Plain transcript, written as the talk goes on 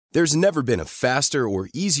There's never been a faster or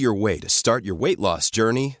easier way to start your weight loss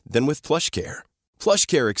journey than with PlushCare.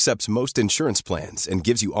 PlushCare accepts most insurance plans and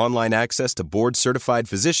gives you online access to board-certified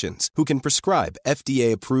physicians who can prescribe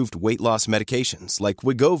FDA-approved weight loss medications like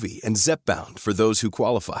Wegovy and Zepbound for those who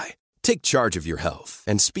qualify. Take charge of your health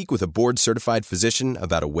and speak with a board-certified physician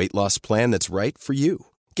about a weight loss plan that's right for you.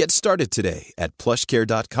 Get started today at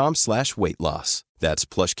plushcare.com/weight-loss. That's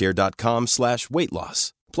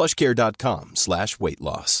plushcare.com/weight-loss.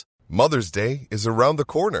 plushcare.com/weight-loss. Mother's Day is around the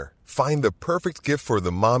corner. Find the perfect gift for the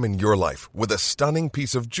mom in your life with a stunning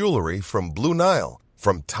piece of jewelry from Blue Nile.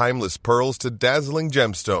 From timeless pearls to dazzling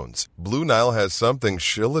gemstones, Blue Nile has something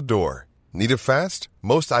she'll adore. Need it fast?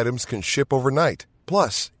 Most items can ship overnight.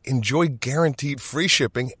 Plus, enjoy guaranteed free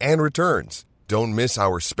shipping and returns. Don't miss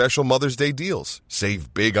our special Mother's Day deals.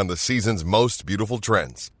 Save big on the season's most beautiful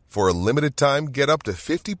trends. For a limited time, get up to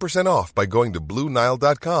 50% off by going to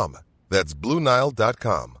BlueNile.com. That's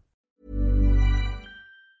BlueNile.com.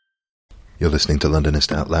 You're listening to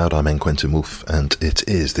Londonist Out Loud. I'm N. Quentin Woolf, and it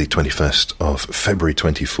is the 21st of February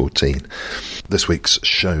 2014. This week's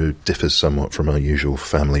show differs somewhat from our usual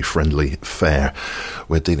family-friendly fare.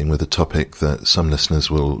 We're dealing with a topic that some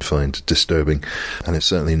listeners will find disturbing, and it's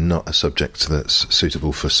certainly not a subject that's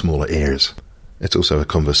suitable for smaller ears. It's also a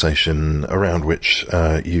conversation around which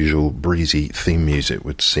usual breezy theme music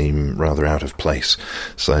would seem rather out of place,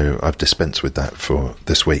 so I've dispensed with that for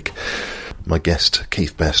this week. My guest,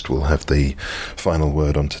 Keith Best, will have the final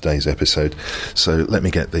word on today's episode, so let me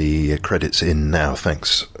get the credits in now.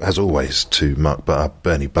 Thanks, as always, to Mark Barr,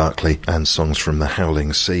 Bernie Barkley, and Songs from the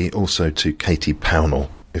Howling Sea, also to Katie Pownall.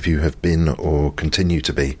 If you have been or continue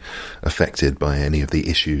to be affected by any of the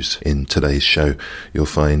issues in today's show, you'll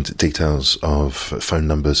find details of phone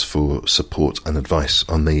numbers for support and advice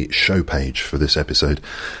on the show page for this episode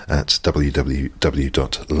at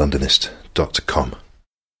www.londonist.com.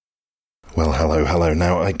 Well, hello.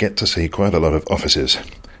 Now, I get to see quite a lot of offices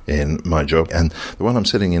in my job, and the one I'm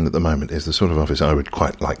sitting in at the moment is the sort of office I would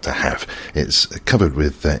quite like to have. It's covered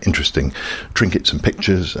with interesting trinkets and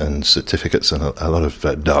pictures and certificates and a lot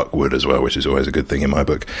of dark wood as well, which is always a good thing in my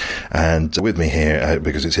book. And with me here,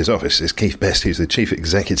 because it's his office, is Keith Best. He's the chief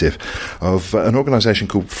executive of an organisation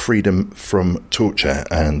called Freedom from Torture,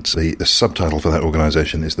 and the subtitle for that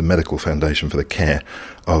organisation is the Medical Foundation for the Care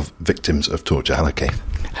of Victims of Torture. Hello, Keith.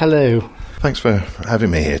 Hello. Thanks for having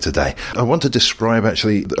me here today. I want to describe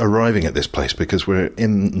actually arriving at this place because we're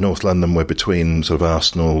in North London. We're between sort of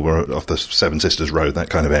Arsenal, we're off the Seven Sisters Road, that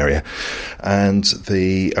kind of area. And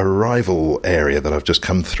the arrival area that I've just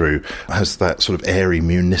come through has that sort of airy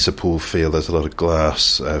municipal feel. There's a lot of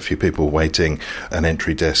glass, a few people waiting, an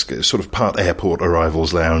entry desk, sort of part airport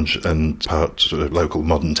arrivals lounge and part sort of local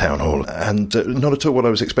modern town hall. And not at all what I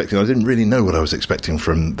was expecting. I didn't really know what I was expecting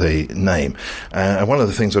from the name. And one of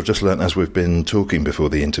the things I've just learnt as we've been talking before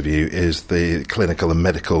the interview is the clinical and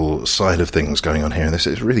medical side of things going on here, and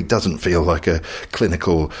it really doesn't feel like a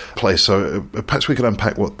clinical place. So perhaps we could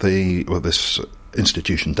unpack what this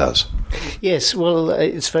institution does. Yes, well,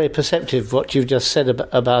 it's very perceptive what you've just said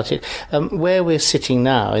about it. Where we're sitting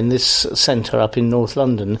now in this centre up in North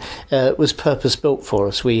London was purpose-built for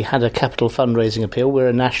us. We had a capital fundraising appeal. We're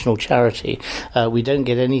a national charity. We don't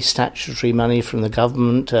get any statutory money from the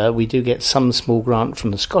government. We do get some small grant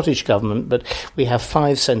from the Scottish government, but we have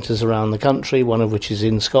 5 centres around the country, one of which is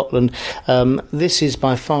in Scotland. This is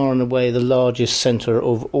by far and away the largest centre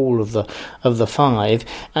of all of the 5,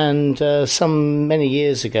 and many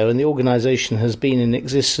years ago, and the organisation has been in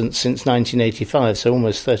existence since 1985, so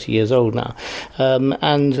almost 30 years old now.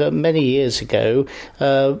 Many years ago,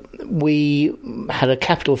 we had a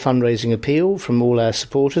capital fundraising appeal from all our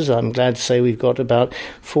supporters. I'm glad to say we've got about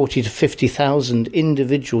 40 to 50,000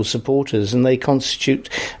 individual supporters, and they constitute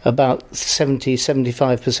about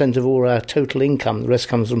 70-75% of all our total income. The rest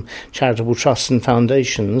comes from charitable trusts and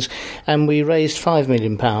foundations. And we raised £5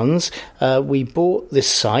 million. We bought this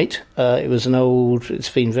site. It's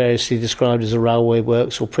been variously described as a railway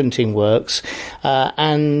works or printing works,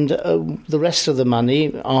 and the rest of the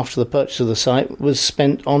money after the purchase of the site was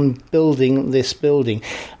spent on building this building.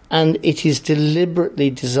 And it is deliberately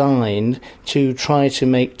designed to try to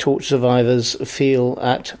make torture survivors feel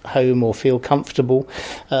at home or feel comfortable.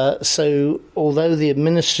 So although the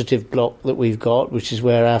administrative block that we've got, which is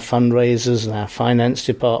where our fundraisers and our finance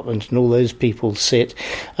department and all those people sit,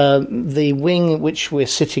 the wing which we're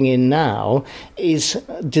sitting in now is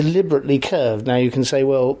deliberately curved. Now you can say,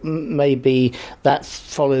 well, maybe that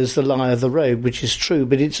follows the lie of the road, which is true,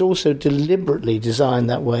 but it's also deliberately designed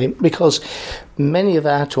that way because many of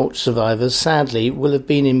our torture torture survivors, sadly, will have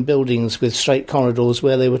been in buildings with straight corridors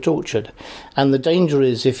where they were tortured. And the danger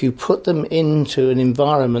is if you put them into an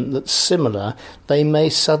environment that's similar, they may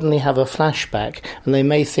suddenly have a flashback and they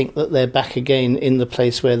may think that they're back again in the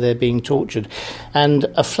place where they're being tortured. And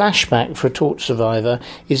a flashback for a torture survivor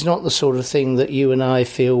is not the sort of thing that you and I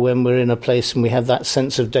feel when we're in a place and we have that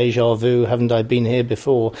sense of deja vu, haven't I been here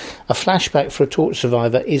before? A flashback for a torture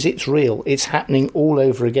survivor is it's real, it's happening all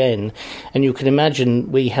over again. And you can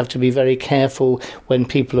imagine we have to be very careful when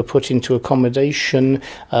people are put into accommodation,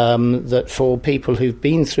 that for people who've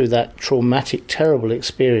been through that traumatic, terrible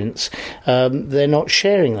experience, they're not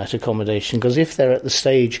sharing that accommodation, because if they're at the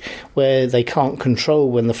stage where they can't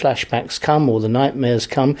control when the flashbacks come or the nightmares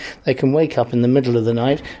come, they can wake up in the middle of the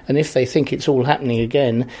night, and if they think it's all happening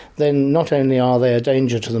again, then not only are they a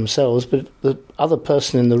danger to themselves, but the other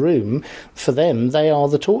person in the room, for them, they are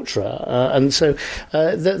the torturer. And so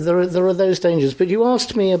there are those dangers. But you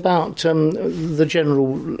asked me about the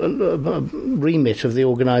general remit of the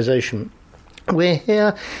organisation. We're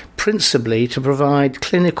here principally to provide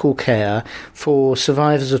clinical care for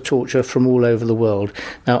survivors of torture from all over the world.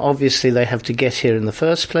 Now, obviously, they have to get here in the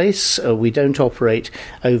first place. We don't operate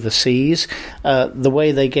overseas. The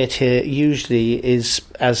way they get here usually is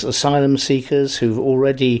as asylum seekers who've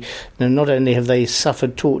already, not only have they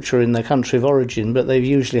suffered torture in their country of origin, but they've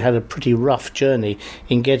usually had a pretty rough journey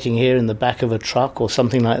in getting here in the back of a truck or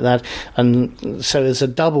something like that. And so there's a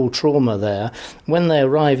double trauma there. When they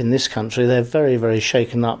arrive in this country, they're very, very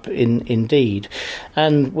shaken up indeed.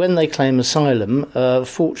 And when they claim asylum,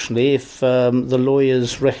 fortunately, if the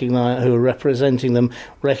lawyers who are representing them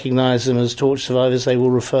recognise them as torture survivors, they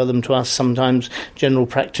will refer them to us. Sometimes general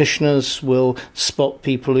practitioners will spot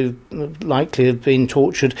people who likely have been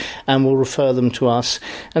tortured and will refer them to us.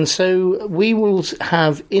 And so we will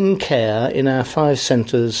have in care in our 5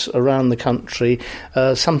 centres around the country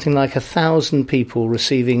something like 1,000 people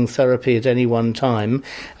receiving therapy at any one time.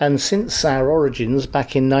 And since our origins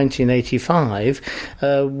back in 1985,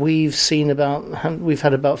 we've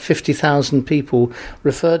had about 50,000 people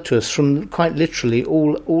referred to us from quite literally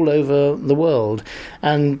all over the world.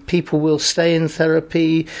 And people will stay in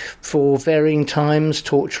therapy for varying times.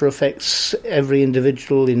 Torture affects every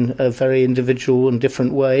individual in a very individual and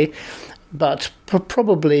different way, but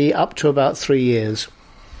probably up to about 3 years.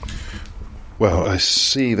 Well, I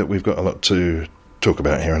see that we've got a lot to talk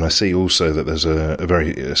about here, and I see also that there's a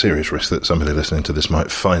very serious risk that somebody listening to this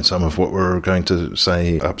might find some of what we're going to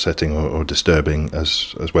say upsetting or disturbing,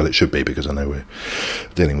 as well it should be, because I know we're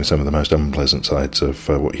dealing with some of the most unpleasant sides of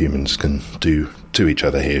what humans can do to each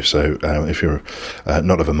other here. So if you're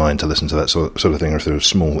not of a mind to listen to that sort of thing, or if there are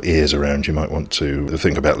small ears around, you might want to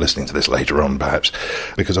think about listening to this later on, perhaps,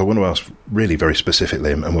 because I want to ask really very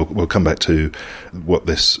specifically, and we'll come back to what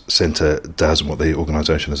this centre does and what the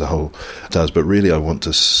organisation as a whole does, but really I want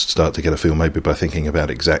to start to get a feel maybe by thinking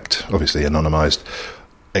about exact, obviously anonymised,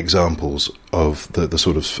 examples of the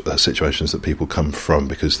sort of situations that people come from,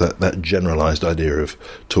 because that generalised idea of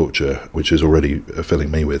torture, which is already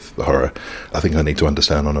filling me with horror, I think I need to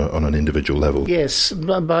understand on an individual level. Yes,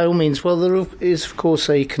 by all means. Well, there is, of course,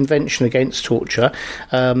 a convention against torture.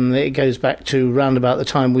 It goes back to round about the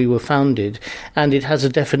time we were founded, and it has a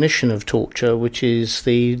definition of torture, which is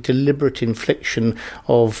the deliberate infliction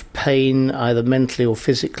of pain, either mentally or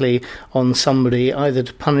physically, on somebody, either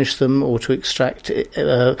to punish them or to extract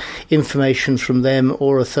information from them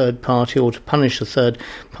or a third party, or to punish a third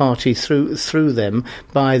party through them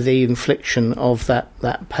by the infliction of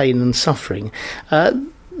that pain and suffering.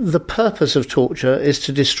 The purpose of torture is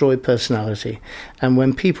to destroy personality. And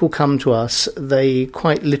when people come to us, they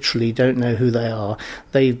quite literally don't know who they are.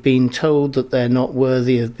 They've been told that they're not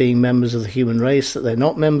worthy of being members of the human race, that they're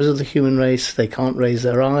not members of the human race. They can't raise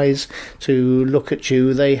their eyes to look at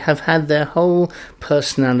you. They have had their whole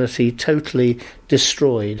personality totally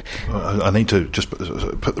destroyed. I need to just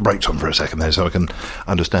put the brakes on for a second there so I can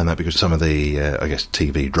understand that, because some of the, I guess,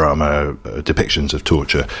 TV drama depictions of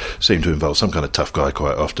torture seem to involve some kind of tough guy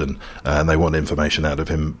quite often, and they want information out of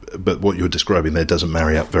him. But what you're describing there doesn't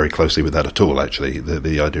marry up very closely with that at all, actually,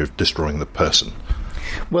 the idea of destroying the person.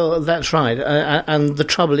 Well, that's right. And the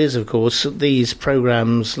trouble is, of course, these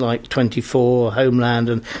programmes like 24, Homeland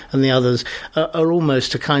and the others are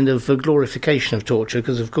almost a kind of a glorification of torture,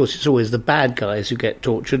 because, of course, it's always the bad guys who get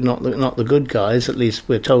tortured, not the good guys. At least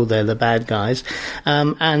we're told they're the bad guys.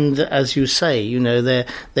 And as you say,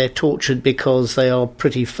 they're tortured because they are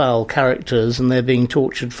pretty foul characters, and they're being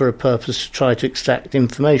tortured for a purpose to try to extract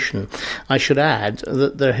information. I should add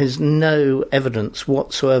that there is no evidence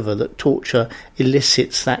whatsoever that torture elicits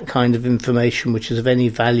elicits that kind of information which is of any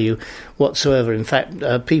value whatsoever. In fact,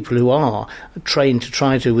 people who are trained to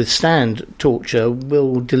try to withstand torture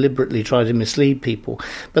will deliberately try to mislead people.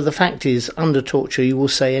 But the fact is, under torture, you will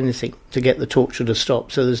say anything to get the torture to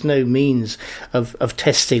stop. So there's no means of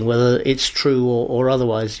testing whether it's true or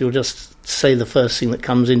otherwise. You'll just say the first thing that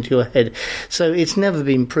comes into your head. So it's never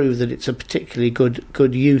been proved that it's a particularly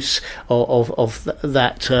good use of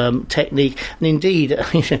that technique. And indeed,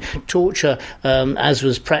 torture, as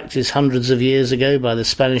was practiced hundreds of years ago by the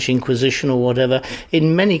Spanish Inquisition or whatever,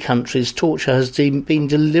 in many countries torture has been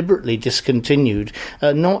deliberately discontinued,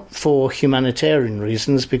 not for humanitarian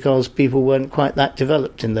reasons, because people weren't quite that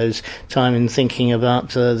developed in those times in thinking about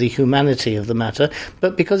the humanity of the matter,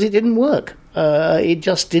 but because it didn't work. It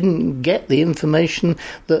just didn't get the information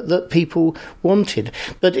that people wanted.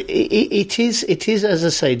 But it is, as I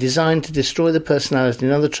say, designed to destroy the personality.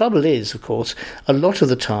 Now, the trouble is, of course, a lot of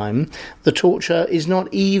the time, the torture is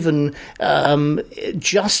not even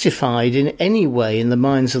justified in any way in the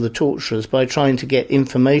minds of the torturers by trying to get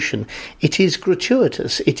information. It is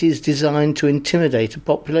gratuitous. It is designed to intimidate a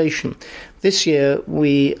population. This year,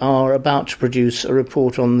 we are about to produce a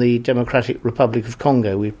report on the Democratic Republic of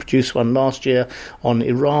Congo. We produced one last year on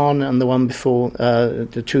Iran, and the one before,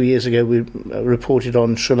 2 years ago, we reported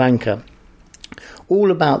on Sri Lanka. All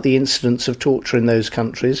about the incidents of torture in those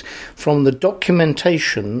countries, from the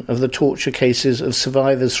documentation of the torture cases of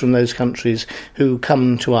survivors from those countries who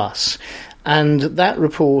come to us. And that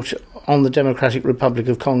report on the Democratic Republic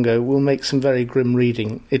of Congo will make some very grim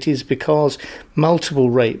reading. It is because multiple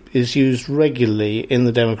rape is used regularly in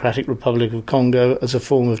the Democratic Republic of Congo as a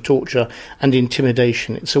form of torture and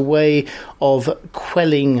intimidation. It's a way of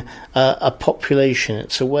quelling a population.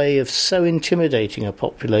 It's a way of so intimidating a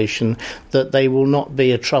population that they will not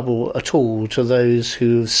be a trouble at all to those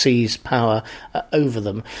who have seized power over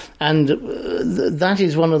them. And that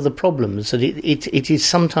is one of the problems, that it is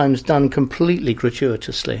sometimes done completely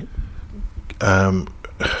gratuitously.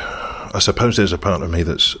 I suppose there's a part of me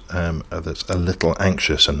that's a little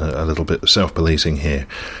anxious and a little bit self-policing here,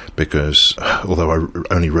 because although I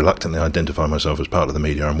only reluctantly identify myself as part of the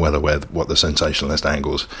media, I'm well aware what the sensationalist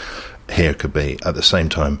angles here could be. At the same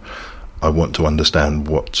time, I want to understand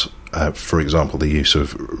what, for example, the use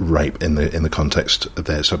of rape in the context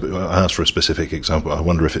there. So I asked for a specific example. I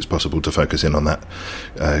wonder if it's possible to focus in on that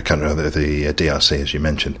kind of the DRC, as you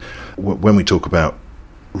mentioned. When we talk about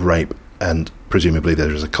rape, and presumably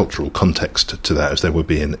there is a cultural context to that, as there would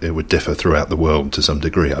be, it would differ throughout the world to some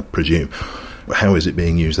degree, I presume. How is it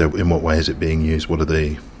being used there? In what way is it being used? What are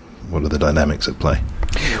the dynamics at play?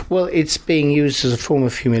 Well, it's being used as a form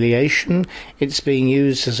of humiliation. It's being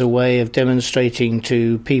used as a way of demonstrating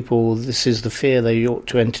to people this is the fear they ought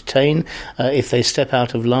to entertain if they step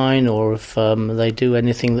out of line, or if they do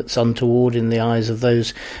anything that's untoward in the eyes of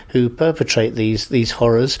those who perpetrate these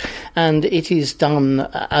horrors. And it is done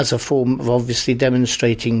as a form of obviously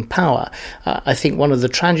demonstrating power. I think one of the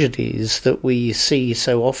tragedies that we see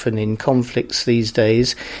so often in conflicts these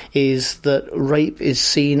days is that rape is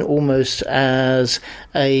seen almost as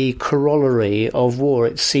a corollary of war.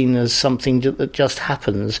 It's seen as something that just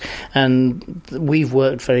happens. And we've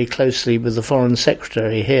worked very closely with the Foreign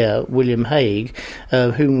Secretary here, William Hague,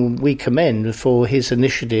 whom we commend for his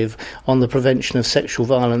initiative on the prevention of sexual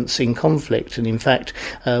violence in conflict. And in fact,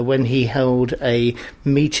 when he held a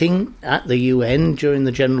meeting at the UN during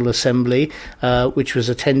the General Assembly, which was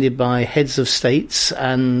attended by heads of states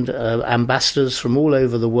and ambassadors from all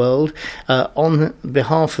over the world, on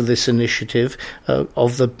behalf of this initiative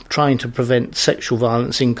of the trying to prevent sexual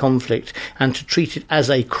violence in conflict, and to treat it as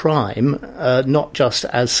a crime, not just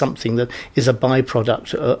as something that is a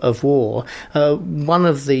byproduct of war. One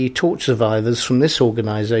of the torture survivors from this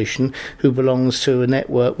organisation, who belongs to a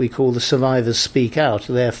network we call the Survivors Speak Out,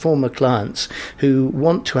 they're former clients who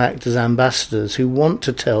want to act as ambassadors, who want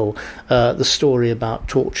to tell the story about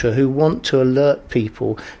torture, who want to alert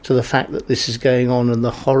people to the fact that this is going on and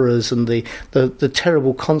the horrors and the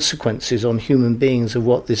terrible consequences on human beings of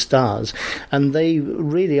what this does. And they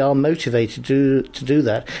really are motivated to do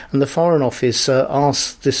that. And the Foreign Office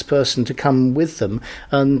asked this person to come with them,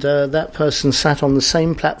 and that person sat on the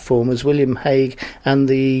same platform as William Hague and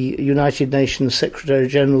the United Nations Secretary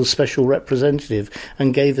General's Special Representative,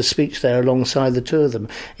 and gave a speech there alongside the two of them.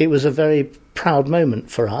 It was a very proud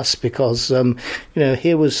moment for us because,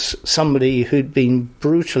 here was somebody who'd been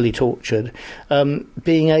brutally tortured,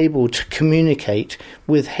 being able to communicate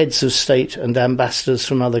with heads of state and ambassadors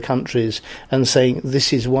from other countries and saying,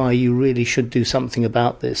 this is why you really should do something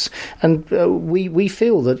about this. And we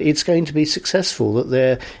feel that it's going to be successful, that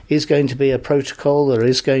there is going to be a protocol, there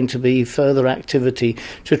is going to be further activity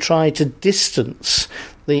to try to distance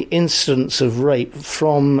the incidents of rape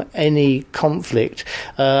from any conflict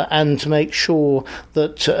and to make sure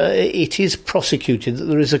that it is prosecuted, that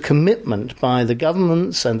there is a commitment by the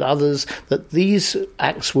governments and others that these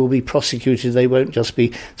acts will be prosecuted, they won't just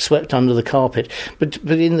be swept under the carpet. But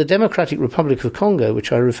in the Democratic Republic of Congo,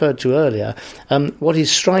 which I referred to earlier, what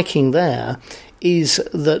is striking there is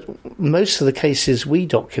that most of the cases we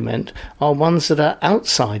document are ones that are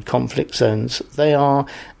outside conflict zones. They are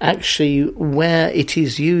actually where it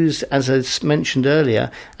is used, as I mentioned earlier,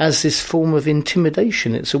 as this form of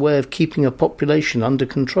intimidation. It's a way of keeping a population under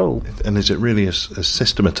control. And is it really as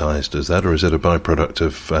systematised as that, or is it a byproduct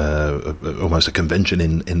of almost a convention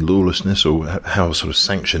in lawlessness, or how sort of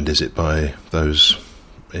sanctioned is it by those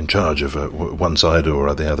in charge of one side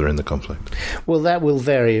or the other in the conflict? Well, that will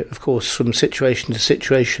vary, of course, from situation to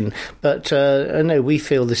situation. But no, we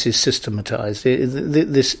feel this is systematised.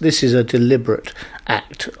 This is a deliberate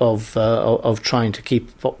act of trying to keep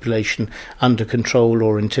the population under control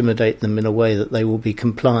or intimidate them in a way that they will be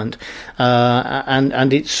compliant,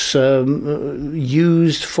 and it's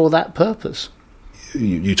used for that purpose.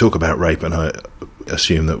 You talk about rape, and I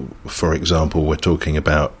assume that, for example, we're talking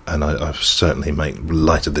about, and I certainly make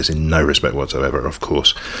light of this in no respect whatsoever, of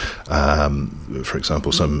course. For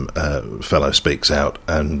example, some fellow speaks out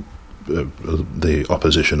and the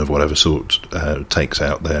opposition of whatever sort takes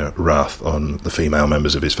out their wrath on the female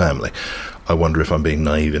members of his family. I wonder if I'm being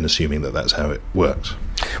naive in assuming that that's how it works.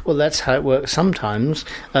 Well, that's how it works sometimes.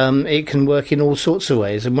 It can work in all sorts of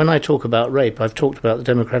ways. And when I talk about rape, I've talked about the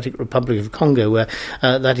Democratic Republic of Congo, where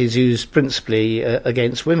that is used principally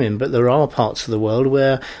against women. But there are parts of the world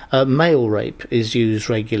where male rape is used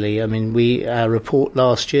regularly. I mean, our report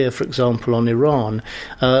last year, for example, on Iran,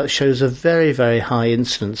 shows a very, very high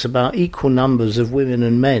incidence, about equal numbers of women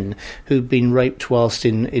and men who've been raped whilst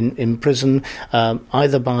in prison,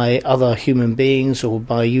 either by other human beings or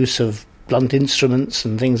by use of blunt instruments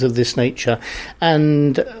and things of this nature.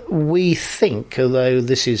 And we think, although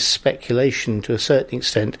this is speculation to a certain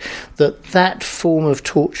extent, that form of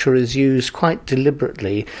torture is used quite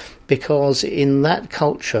deliberately, because in that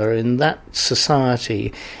culture, in that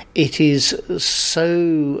society, it is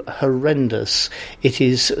so horrendous, it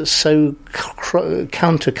is so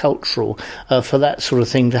countercultural for that sort of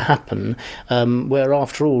thing to happen, where,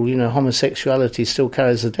 after all, homosexuality still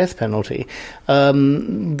carries the death penalty,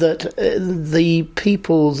 that the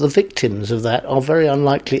people, the victims of that, are very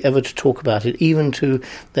unlikely ever to talk about it, even to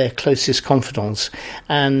their closest confidants.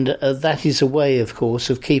 And that is a way, of course,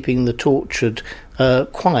 of keeping the tortured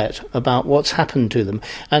quiet about what's happened to them.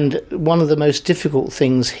 And one of the most difficult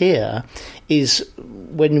things here is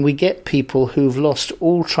when we get people who've lost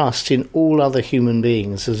all trust in all other human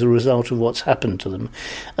beings as a result of what's happened to them.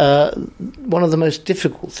 One of the most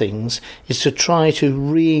difficult things is to try to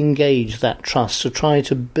re-engage that trust, to try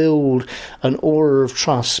to build an aura of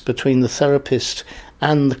trust between the therapist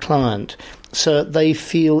and the client, so they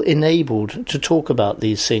feel enabled to talk about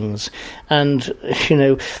these things. And,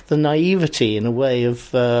 the naivety, in a way,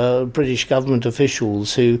 of British government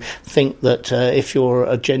officials who think that if you're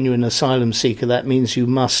a genuine asylum seeker, that means you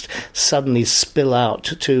must suddenly spill out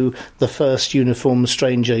to the first uniformed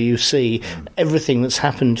stranger you see. Everything that's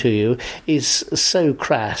happened to you is so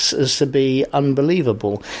crass as to be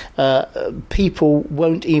unbelievable. People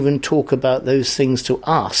won't even talk about those things to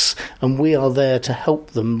us, and we are there to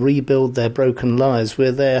help them rebuild their broken lives.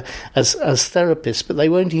 We're there as therapists, but they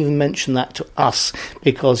won't even mention that to us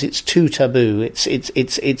because it's too taboo.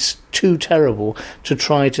 It's too terrible to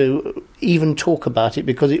try to even talk about it,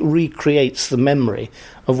 because it recreates the memory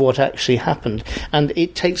of what actually happened, and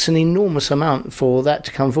it takes an enormous amount for that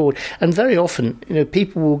to come forward. And very often,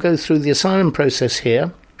 people will go through the asylum process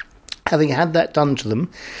here, having had that done to them.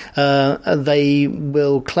 They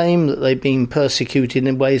will claim that they've been persecuted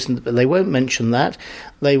in ways, but they won't mention that.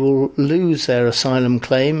 They will lose their asylum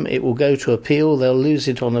claim. It will go to appeal. They'll lose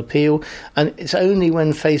it on appeal. And it's only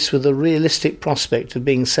when faced with a realistic prospect of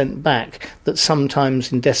being sent back that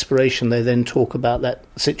sometimes, in desperation, they then talk about that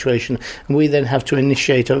situation. And we then have to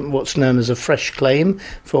initiate what's known as a fresh claim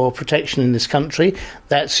for protection in this country.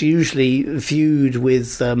 That's usually viewed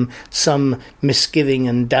with some misgiving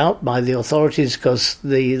and doubt by by the authorities, because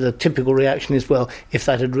the typical reaction is, well, if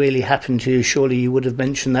that had really happened to you, surely you would have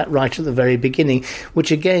mentioned that right at the very beginning,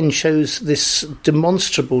 which again shows this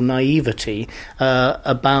demonstrable naivety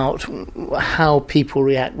about how people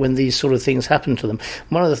react when these sort of things happen to them.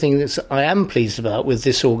 One of the things that I am pleased about with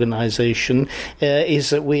this organisation is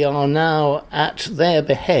that we are now, at their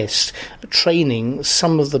behest, training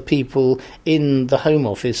some of the people in the Home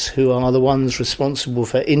Office who are the ones responsible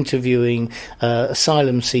for interviewing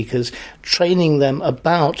asylum seekers, training them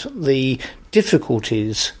about the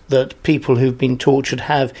difficulties that people who've been tortured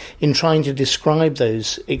have in trying to describe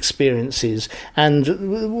those experiences, and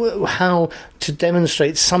how to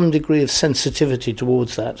demonstrate some degree of sensitivity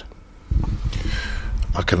towards that.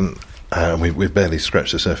 I can. We've barely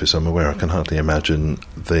scratched the surface, I'm aware. I can hardly imagine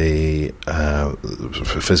the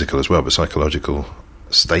physical as well, but psychological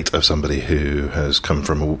state of somebody who has come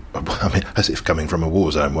from as if coming from a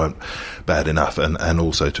war zone weren't bad enough, and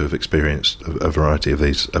also to have experienced a variety of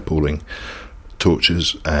these appalling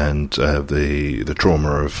tortures and the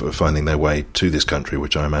trauma of finding their way to this country,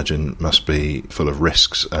 which I imagine must be full of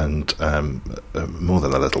risks and more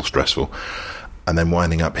than a little stressful. And then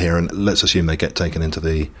winding up here, and let's assume they get taken into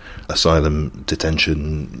the asylum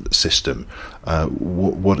detention system.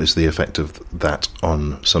 What is the effect of that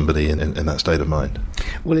on somebody in that state of mind?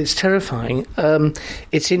 Well, it's terrifying.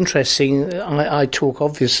 It's interesting. I talk,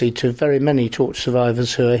 obviously, to very many torture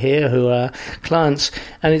survivors who are here, who are clients,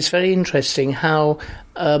 and it's very interesting how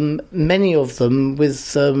many of them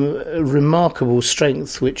with remarkable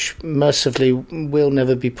strength, which mercifully will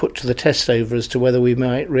never be put to the test over as to whether we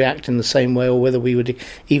might react in the same way or whether we would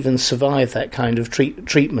even survive that kind of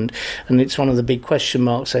treatment. And it's one of the big question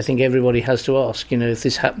marks I think everybody has to ask. If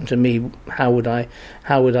this happened to me, how would I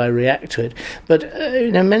react to it? But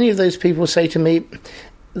many of those people say to me,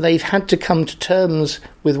 they've had to come to terms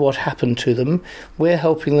with what happened to them. We're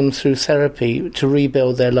helping them through therapy to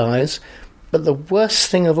rebuild their lives. But the worst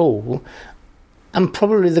thing of all, and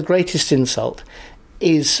probably the greatest insult,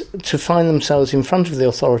 is to find themselves in front of the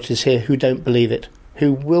authorities here who don't believe it,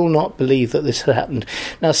 who will not believe that this had happened.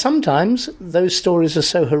 Now, sometimes those stories are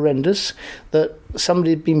so horrendous that somebody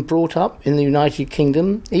had been brought up in the United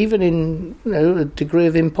Kingdom, even in a degree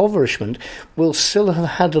of impoverishment, will still have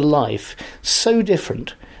had a life so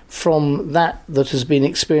different from that has been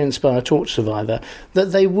experienced by a torture survivor,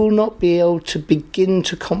 that they will not be able to begin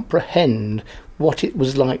to comprehend what it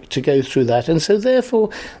was like to go through that. And so therefore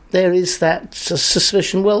there is that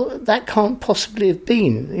suspicion, well, that can't possibly have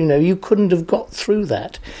been, you couldn't have got through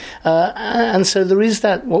that. And so there is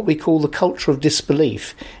that, what we call the culture of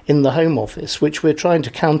disbelief in the Home Office, which we're trying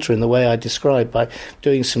to counter in the way I described by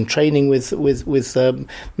doing some training with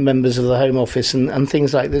members of the Home Office and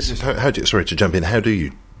things like this. Sorry to jump in, how do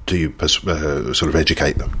you sort of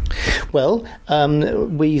educate them? Well,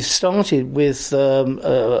 we started with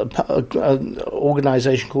an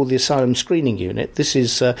organisation called the Asylum Screening Unit. This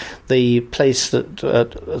is the place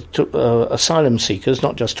that asylum seekers,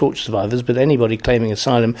 not just torture survivors, but anybody claiming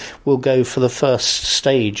asylum, will go for the first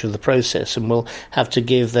stage of the process and will have to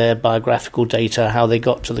give their biographical data, how they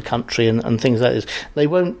got to the country and things like this. They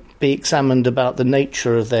won't be examined about the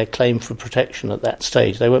nature of their claim for protection at that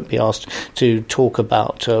stage. They won't be asked to talk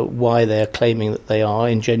about why they're claiming that they are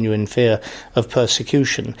in genuine fear of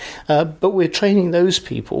persecution. But we're training those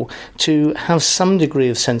people to have some degree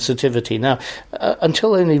of sensitivity. Now,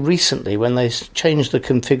 until only recently, when they changed the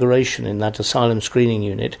configuration in that asylum screening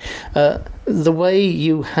unit, the way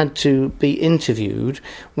you had to be interviewed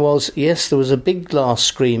was, yes, there was a big glass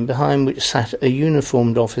screen behind which sat a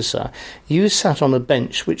uniformed officer. You sat on a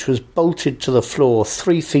bench which was bolted to the floor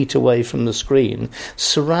 3 feet away from the screen,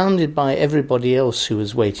 surrounded by everybody else who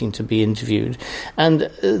was waiting to be interviewed. And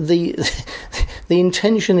the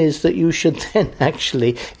intention is that you should then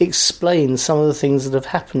actually explain some of the things that have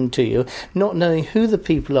happened to you, not knowing who the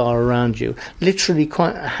people are around you, literally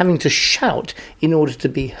quite having to shout in order to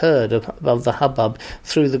be heard above the hubbub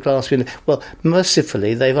through the glass window. Well,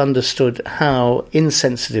 mercifully, they've understood how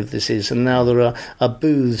insensitive this is, and now there are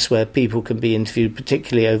booths where people can be interviewed,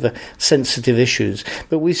 particularly over sensitive issues.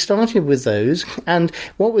 But we started with those, and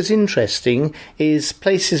what was interesting is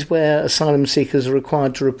places where asylum seekers are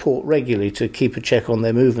required to report regularly to keep a check on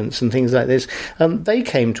their movements and things like this. They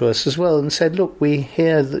came to us as well and said, look, we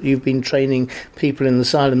hear that you've been training people in the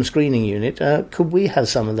asylum screening unit. Could we have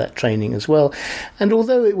some of that training as well? And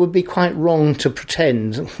although it would be quite wrong to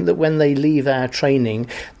pretend that when they leave our training,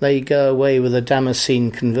 they go away with a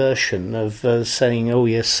Damascene conversion of saying, oh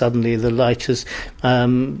yes, suddenly the light has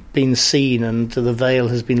been seen and the veil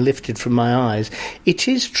has been lifted from my eyes. It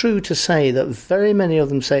is true to say that very many of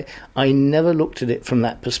them say, I never looked at it from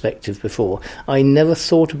that perspective before. I never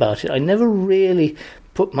thought about it. I never really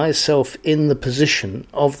put myself in the position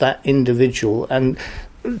of that individual and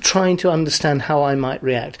trying to understand how I might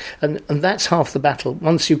react. And that's half the battle.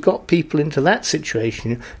 Once you've got people into that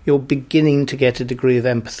situation, you're beginning to get a degree of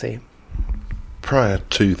empathy. Prior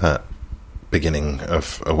to that beginning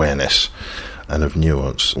of awareness and of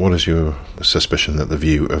nuance, what is your suspicion that the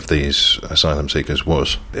view of these asylum seekers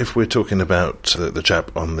was? If we're talking about the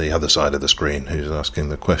chap on the other side of the screen who's asking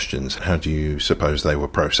the questions, how do you suppose they were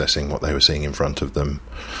processing what they were seeing in front of them?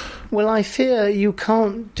 Well, I fear you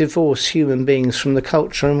can't divorce human beings from the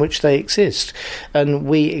culture in which they exist. And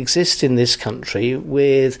we exist in this country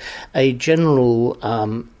with a general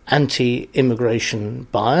anti-immigration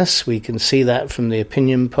bias. We can see that from the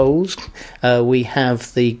opinion polls. We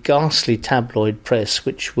have the ghastly tabloid press,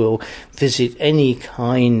 which will visit any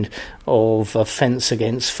kind of offence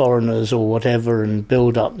against foreigners or whatever and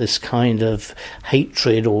build up this kind of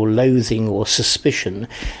hatred or loathing or suspicion.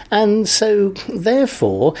 And so,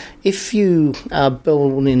 therefore, if you are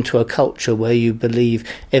born into a culture where you believe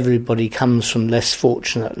everybody comes from less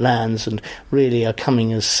fortunate lands and really are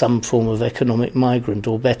coming as some form of economic migrant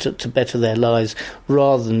or to better their lives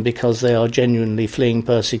rather than because they are genuinely fleeing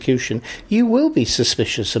persecution, you will be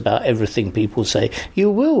suspicious about everything people say. You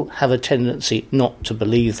will have a tendency not to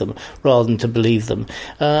believe them rather than to believe them.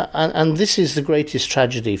 And this is the greatest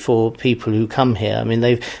tragedy for people who come here. I mean,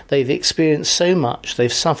 they've experienced so much,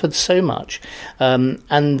 they've suffered so much,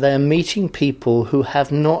 and they're meeting people who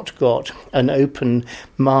have not got an open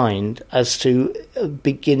mind as to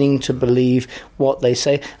beginning to believe what they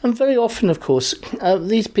say. And very often, of course,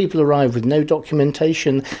 these people arrive with no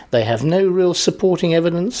documentation. They have no real supporting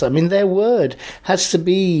evidence. I mean, their word has to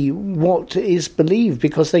be what is believed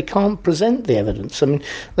because they can't present the evidence. I mean,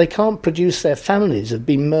 they can't produce their families have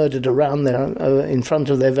been murdered around their in front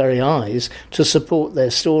of their very eyes to support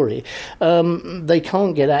their story. They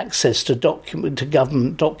can't get access to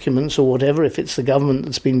government documents or whatever if it's the government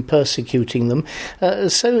that's been persecuting them.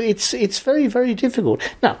 So it's very, very difficult.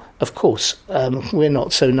 Now, of course, we're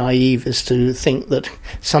not so naive as to think that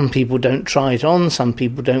some people don't try it on, some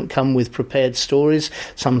people don't come with prepared stories,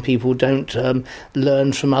 some people don't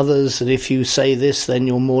learn from others that if you say this, then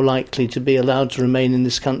you're more likely to be allowed to remain in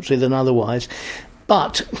this country than otherwise.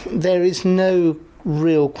 But there is no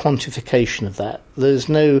real quantification of that. There's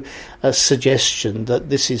no suggestion that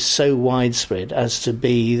this is so widespread as to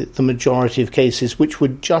be the majority of cases which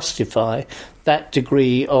would justify that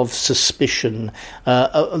degree of suspicion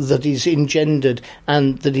that is engendered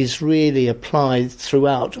and that is really applied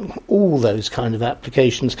throughout all those kind of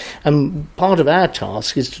applications. And part of our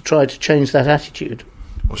task is to try to change that attitude.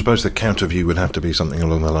 I suppose the counter view would have to be something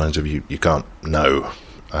along the lines of you can't know.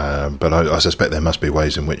 But I suspect there must be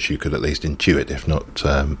ways in which you could at least intuit, if not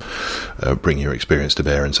bring your experience to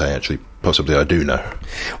bear and say, actually, possibly I do know.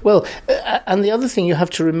 Well, and the other thing you have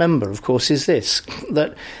to remember, of course, is this,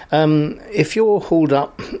 that if you're hauled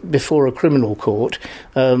up before a criminal court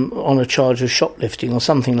on a charge of shoplifting or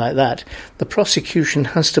something like that, the prosecution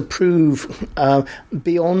has to prove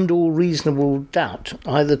beyond all reasonable doubt,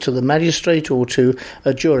 either to the magistrate or to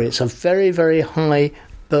a jury. It's a very, very high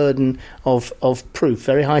burden of proof,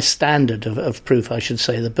 very high standard of proof, I should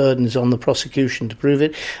say. The burden is on the prosecution to prove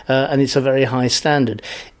it, and it's a very high standard.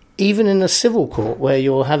 Even in a civil court where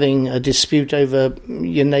you're having a dispute over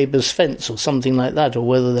your neighbour's fence or something like that, or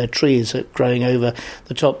whether their trees are growing over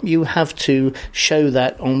the top, you have to show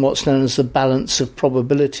that on what's known as the balance of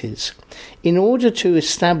probabilities. In order to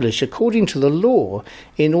establish, according to the law,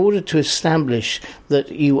 in order to establish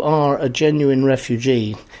that you are a genuine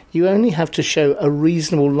refugee, you only have to show a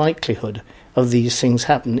reasonable likelihood of these things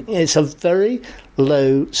happen. It's a very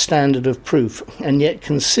low standard of proof, and yet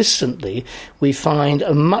consistently we find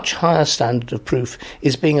a much higher standard of proof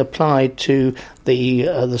is being applied to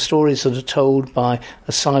the stories that are told by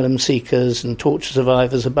asylum seekers and torture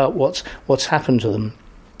survivors about what's happened to them.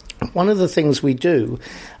 One of the things we do,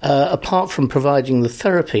 apart from providing the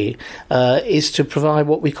therapy, is to provide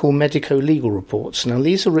what we call medico-legal reports. Now,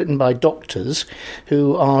 these are written by doctors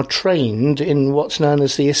who are trained in what's known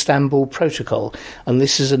as the Istanbul Protocol. And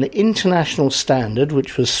this is an international standard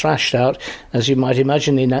which was thrashed out, as you might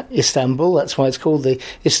imagine, in Istanbul. That's why it's called the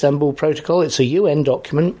Istanbul Protocol. It's a UN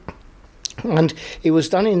document. And it was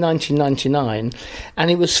done in 1999, and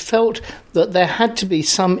it was felt that there had to be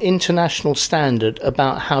some international standard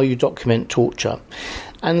about how you document torture.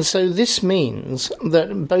 And so this means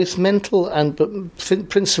that both mental and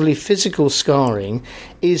principally physical scarring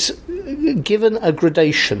is given a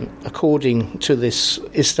gradation according to this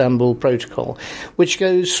Istanbul Protocol, which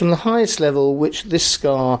goes from the highest level, which this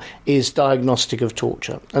scar is diagnostic of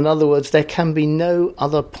torture. In other words, there can be no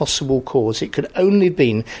other possible cause. It could only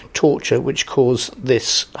be torture which caused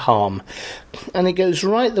this harm. And it goes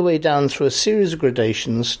right the way down through a series of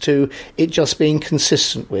gradations to it just being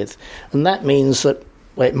consistent with. And that means that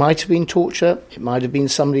it might have been torture, it might have been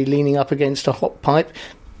somebody leaning up against a hot pipe,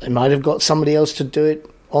 they might have got somebody else to do it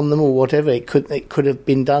on them or whatever. It could have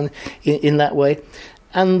been done in that way.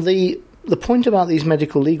 And the point about these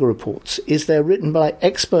medical legal reports is they're written by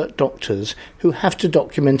expert doctors who have to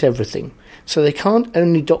document everything. So they can't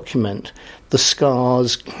only document the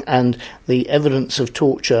scars and the evidence of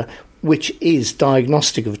torture which is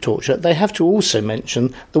diagnostic of torture. They have to also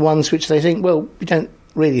mention the ones which they think, well, we don't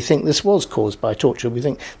really think this was caused by torture. We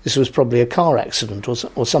think this was probably a car accident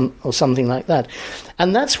or something like that.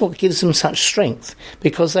 And that's what gives them such strength,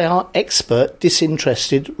 because they are expert,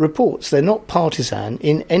 disinterested reports. They're not partisan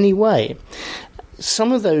in any way.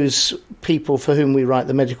 Some of those people for whom we write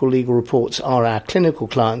the medical legal reports are our clinical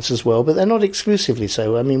clients as well, but they're not exclusively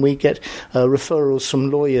so. I mean, we get referrals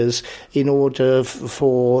from lawyers in order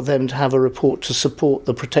for them to have a report to support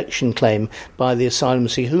the protection claim by the asylum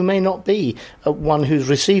seeker, who may not be one who's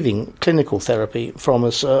receiving clinical therapy from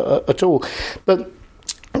us at all. But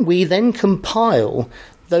we then compile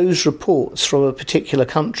those reports from a particular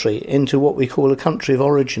country into what we call a country of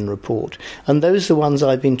origin report. And those are the ones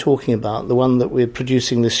I've been talking about, the one that we're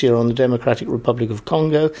producing this year on the Democratic Republic of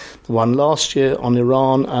Congo, the one last year on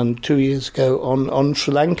Iran, and 2 years ago on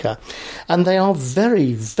Sri Lanka. And they are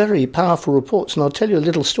very, very powerful reports. And I'll tell you a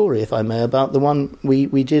little story, if I may, about the one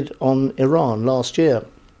we did on Iran last year.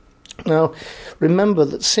 Now, remember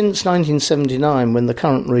that since 1979, when the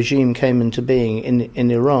current regime came into being in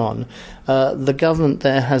Iran, the government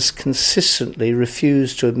there has consistently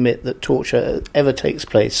refused to admit that torture ever takes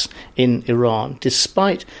place in Iran,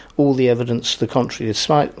 despite all the evidence to the contrary,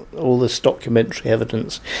 despite all this documentary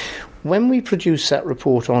evidence. When we produced that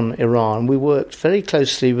report on Iran, we worked very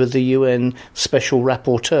closely with the UN Special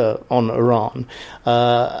Rapporteur on Iran.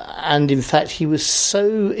 And in fact, he was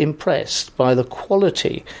so impressed by the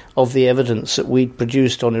quality of the evidence that we'd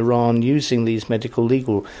produced on Iran using these medical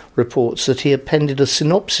legal reports that he appended a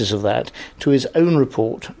synopsis of that to his own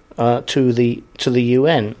report to the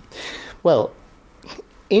UN. Well,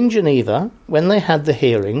 in Geneva, when they had the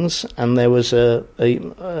hearings, and there was an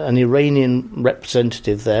Iranian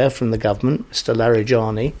representative there from the government, Mr.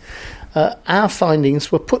 Larijani, our findings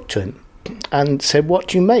were put to him and said, what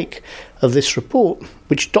do you make of this report,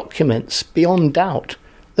 which documents beyond doubt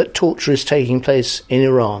that torture is taking place in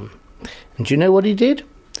Iran? And do you know what he did?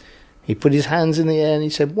 He put his hands in the air and he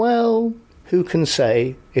said, well, who can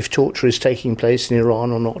say if torture is taking place in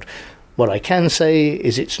Iran or not? What I can say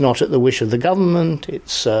is it's not at the wish of the government,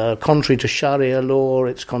 it's contrary to Sharia law,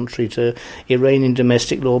 it's contrary to Iranian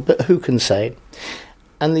domestic law, but who can say?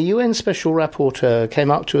 And the UN Special Rapporteur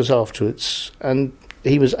came up to us afterwards, and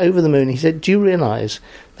he was over the moon. He said, do you realise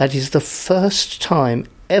that is the first time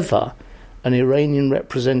ever an Iranian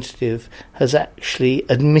representative has actually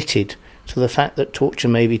admitted to the fact that torture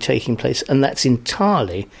may be taking place, and that's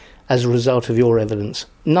entirely as a result of your evidence.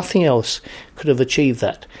 Nothing else could have achieved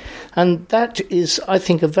that. And that is, I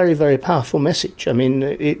think, a very, very powerful message. I mean,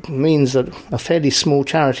 it means that a fairly small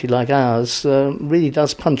charity like ours really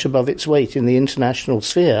does punch above its weight in the international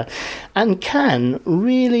sphere and can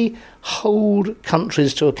really hold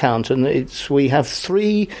countries to account. And we have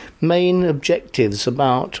three main objectives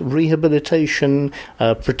about rehabilitation,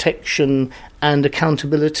 protection, and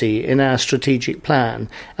accountability in our strategic plan.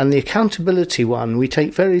 And the accountability one we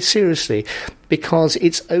take very seriously, because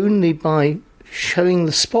it's only by shining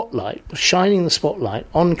the spotlight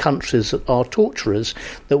on countries that are torturers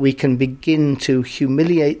that we can begin to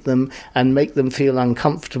humiliate them and make them feel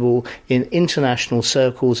uncomfortable in international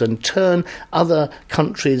circles and turn other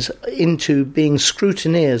countries into being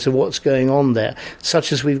scrutineers of what's going on there,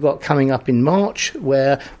 such as we've got coming up in March,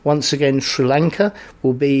 where once again Sri Lanka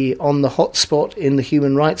will be on the hot spot in the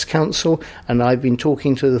Human Rights Council, and I've been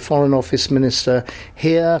talking to the Foreign Office Minister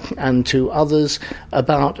here and to others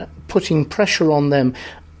about putting pressure on them,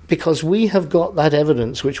 because we have got that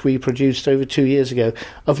evidence which we produced over 2 years ago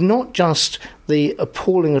of not just the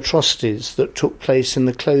appalling atrocities that took place in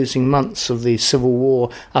the closing months of the civil war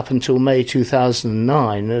up until May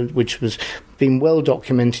 2009, which was been well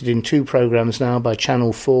documented in 2 programmes now by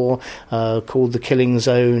Channel 4 called The Killing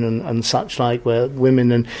Zone and such like, where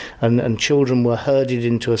women and children were herded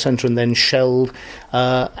into a centre and then shelled.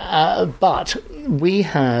 But we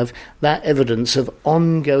have that evidence of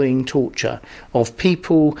ongoing torture of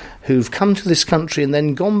people who've come to this country and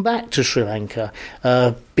then gone back to Sri Lanka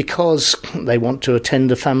because they want to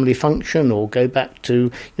attend a family function or go back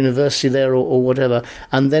to university there or whatever,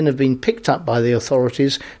 and then have been picked up by the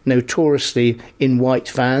authorities, notoriously in white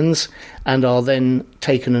vans, and are then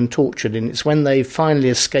taken and tortured. And it's when they finally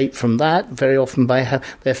escape from that, very often by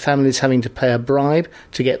their families having to pay a bribe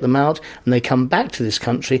to get them out, and they come back to this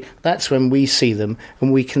country, that's when we see them,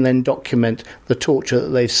 and we can then document the torture that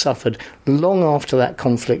they've suffered long after that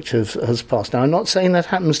conflict has passed. Now, I'm not saying that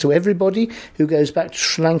happens to everybody who goes back to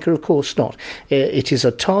Sri Lanka, of course not. It is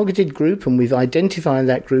a targeted group, and we've identified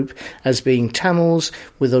that group as being Tamils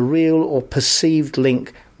with a real or perceived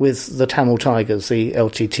link with the Tamil Tigers, the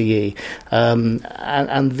LTTE.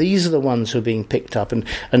 And these are the ones who are being picked up. And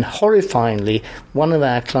horrifyingly, one of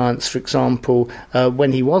our clients, for example,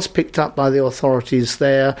 when he was picked up by the authorities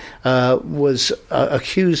there, was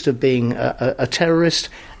accused of being a terrorist,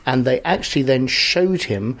 and they actually then showed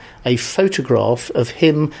him a photograph of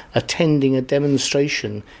him attending a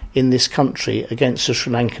demonstration in this country against the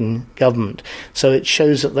Sri Lankan government. So it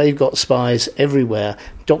shows that they've got spies everywhere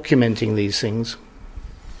documenting these things.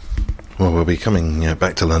 Well, we'll be coming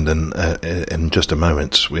back to London in just a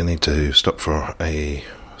moment. We need to stop for a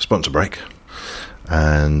sponsor break,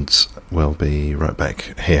 and we'll be right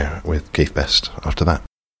back here with Keith Best after that.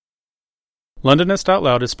 Londonist Out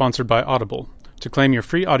Loud is sponsored by Audible. To claim your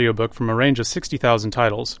free audiobook from a range of 60,000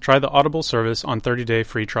 titles, try the Audible service on 30-day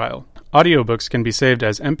free trial. Audiobooks can be saved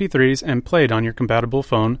as MP3s and played on your compatible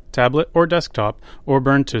phone, tablet, or desktop, or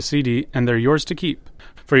burned to CD, and they're yours to keep.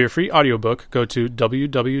 For your free audiobook, go to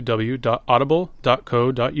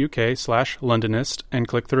www.audible.co.uk/Londonist and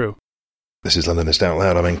click through. This is Londonist Out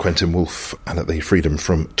Loud. I'm in Quentin Woolf, and at the Freedom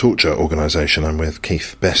from Torture organisation, I'm with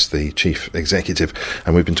Keith Best, the Chief Executive,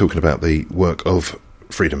 and we've been talking about the work of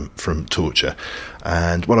Freedom from Torture.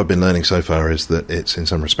 And what I've been learning so far is that it's in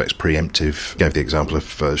some respects preemptive. Gave the example of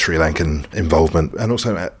Sri Lankan involvement, and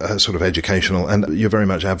also sort of educational. And you're very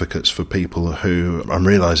much advocates for people who I'm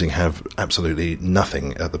realising have absolutely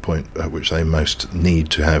nothing at the point at which they most need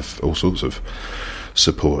to have all sorts of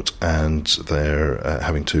support, and they're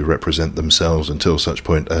having to represent themselves until such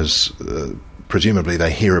point as presumably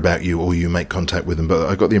they hear about you or you make contact with them. But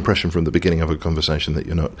I got the impression from the beginning of a conversation that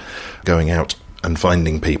you're not going out and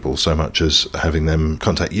finding people so much as having them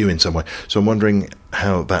contact you in some way. So I'm wondering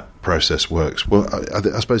how that process works. Well,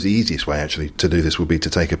 I suppose the easiest way actually to do this would be to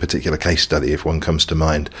take a particular case study if one comes to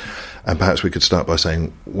mind, and perhaps we could start by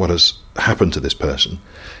saying what has happened to this person,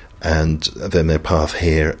 and then their path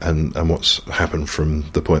here, and what's happened from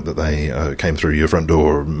the point that they came through your front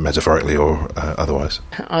door, metaphorically or otherwise.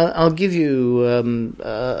 I'll give you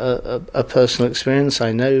a personal experience.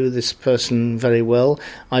 I know this person very well.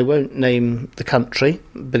 I won't name the country,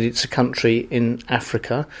 but it's a country in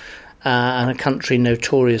Africa, and a country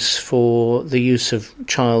notorious for the use of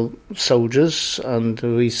child soldiers, and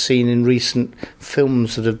we've seen in recent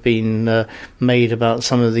films that have been made about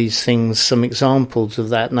some of these things, some examples of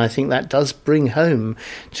that, and I think that does bring home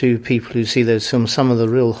to people who see those films some of the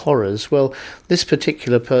real horrors. Well, this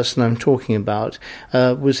particular person I'm talking about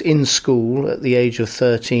was in school at the age of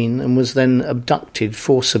 13 and was then abducted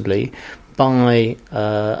forcibly by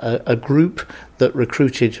a group that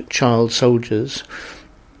recruited child soldiers.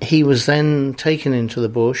 He was then taken into the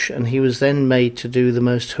bush, and he was then made to do the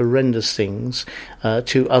most horrendous things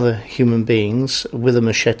to other human beings with a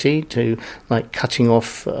machete, to like cutting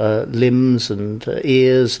off limbs and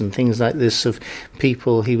ears and things like this of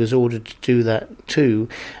people he was ordered to do that to.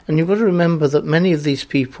 And you've got to remember that many of these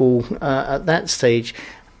people at that stage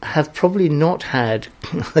have probably not had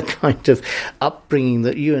the kind of upbringing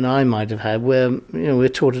that you and I might have had, where we're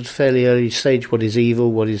taught at a fairly early stage what is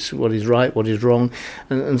evil, what is right, what is wrong,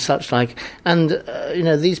 and such like. And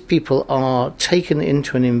these people are taken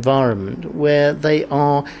into an environment where they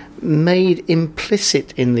are made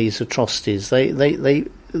implicit in these atrocities. The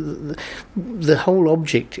whole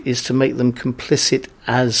object is to make them complicit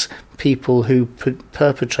as people who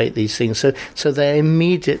perpetrate these things. So they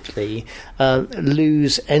immediately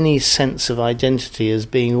lose any sense of identity as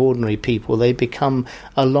being ordinary people. They become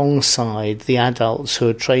alongside the adults who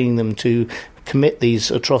are training them to commit these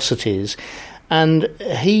atrocities. And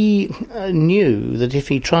he knew that if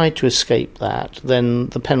he tried to escape that, then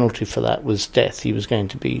the penalty for that was death. He was going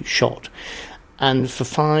to be shot. And for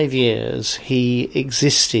 5 years, he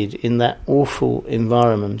existed in that awful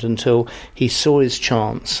environment until he saw his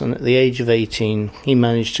chance. And at the age of 18, he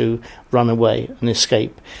managed to run away and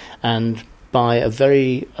escape. And by a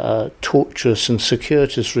very tortuous and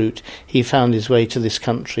circuitous route, he found his way to this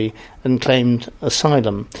country and claimed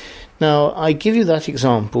asylum. Now, I give you that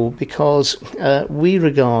example because we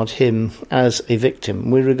regard him as a victim.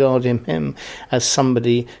 We regard him as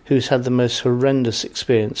somebody who's had the most horrendous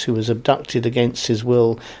experience, who was abducted against his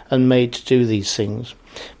will and made to do these things.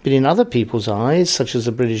 But in other people's eyes, such as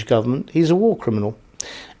the British government, he's a war criminal,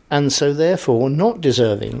 and so therefore not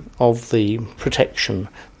deserving of the protection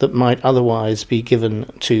that might otherwise be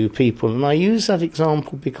given to people. And I use that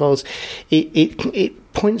example because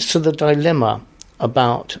it points to the dilemma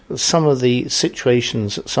about some of the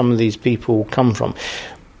situations that some of these people come from.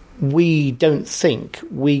 We don't think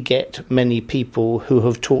we get many people who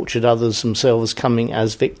have tortured others themselves coming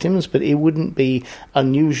as victims, but it wouldn't be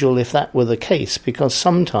unusual if that were the case, because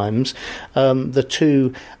sometimes the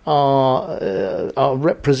two are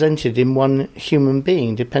represented in one human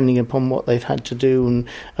being, depending upon what they've had to do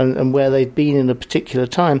and where they've been in a particular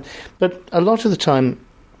time. But a lot of the time,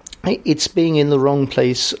 it's being in the wrong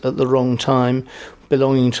place at the wrong time,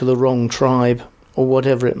 belonging to the wrong tribe, or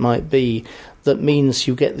whatever it might be, that means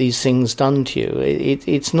you get these things done to you.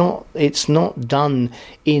 It's not done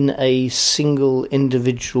in a single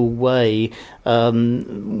individual way,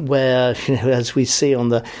 where, as we see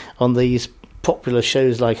on these popular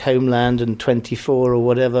shows like Homeland and 24 or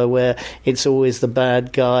whatever, where it's always the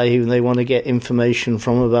bad guy who they want to get information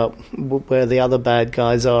from about where the other bad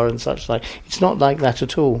guys are and such like. It's not like that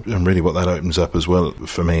at all. And really what that opens up as well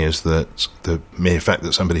for me is that the mere fact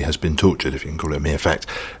that somebody has been tortured, if you can call it a mere fact,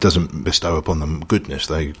 doesn't bestow upon them goodness.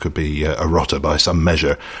 They could be a rotter by some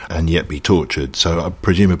measure and yet be tortured. So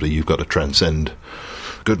presumably you've got to transcend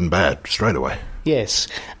good and bad straight away. Yes,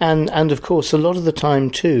 and of course a lot of the time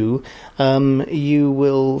too, you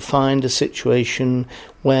will find a situation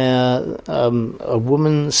where a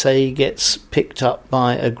woman, say, gets picked up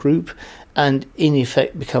by a group and in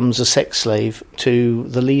effect becomes a sex slave to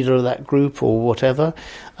the leader of that group or whatever,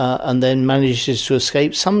 and then manages to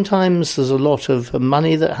escape. Sometimes there's a lot of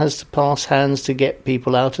money that has to pass hands to get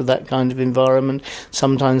people out of that kind of environment.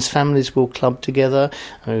 Sometimes families will club together.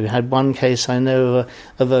 We had one case I know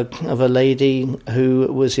of a lady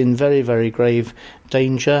who was in very, very grave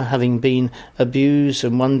danger, having been abused,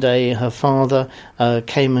 and one day her father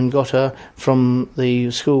came and got her from the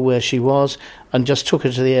school where she was and just took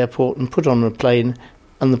her to the airport and put on a plane,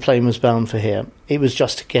 and the plane was bound for here. It was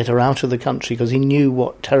just to get her out of the country because he knew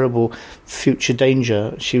what terrible future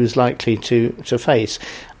danger she was likely to face.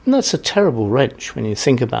 And that's a terrible wrench when you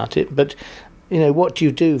think about it, but what do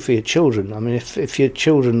you do for your children? I mean, if your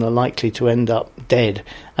children are likely to end up dead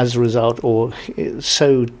as a result, or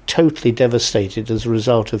so totally devastated as a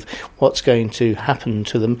result of what's going to happen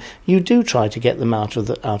to them, you do try to get them out of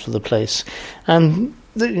the place. And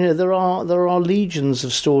there are legions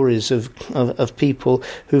of stories of people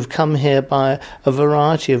who've come here by a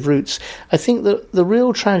variety of routes. I think that the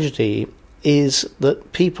real tragedy is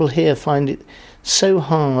that people here find it so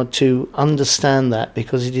hard to understand that,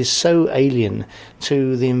 because it is so alien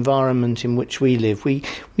to the environment in which we live. We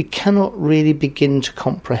cannot really begin to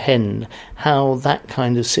comprehend how that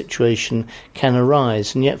kind of situation can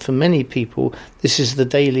arise, and yet for many people this is the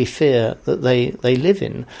daily fear that they live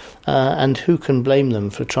in, and who can blame them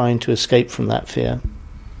for trying to escape from that fear?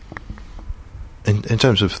 In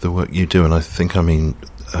terms of the work you do, and I think I mean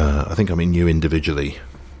you individually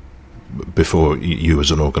before you as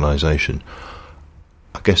an organisation,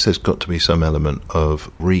 I guess there's got to be some element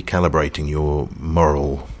of recalibrating your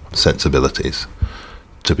moral sensibilities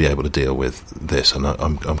to be able to deal with this. And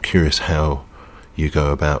I'm curious how you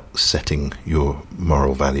go about setting your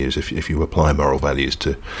moral values, if you apply moral values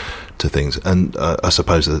to things. And I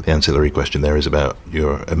suppose that the ancillary question there is about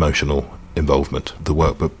your emotional involvement, the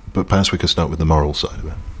work. But perhaps we could start with the moral side of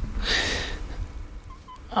it.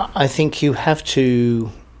 I think you have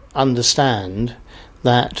to understand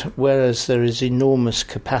that whereas there is enormous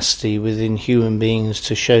capacity within human beings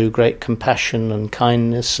to show great compassion and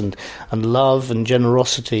kindness and love and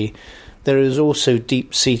generosity, there is also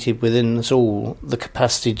deep-seated within us all the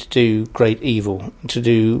capacity to do great evil, to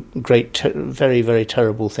do very, very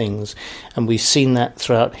terrible things. And we've seen that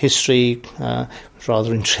throughout history. It was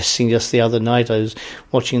rather interesting just the other night I was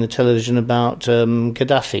watching the television about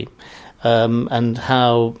Gaddafi. And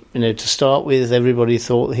how, to start with, everybody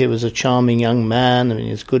thought he was a charming young man,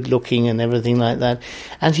 he was good looking and everything like that,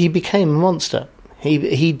 and he became a monster.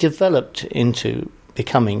 He developed into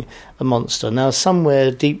becoming a monster. Now,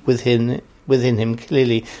 somewhere deep within within him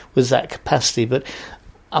clearly was that capacity, but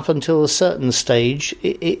up until a certain stage,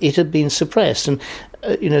 it had been suppressed. And,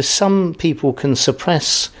 some people can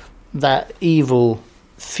suppress that evil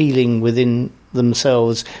feeling within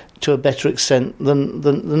themselves to a better extent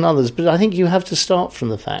than others. But I think you have to start from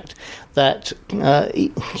the fact that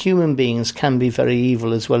human beings can be very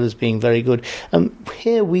evil as well as being very good.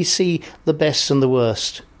 Here we see the best and the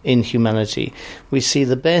worst in humanity. We see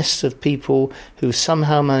the best of people who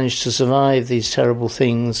somehow managed to survive these terrible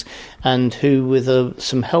things, and who, with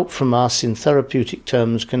some help from us in therapeutic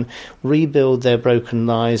terms, can rebuild their broken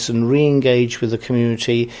lives and re-engage with the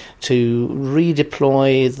community, to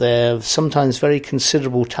redeploy their sometimes very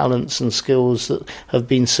considerable talents and skills that have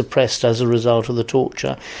been suppressed as a result of the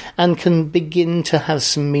torture, and can begin to have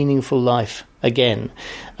some meaningful life again.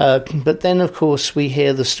 But then, of course, we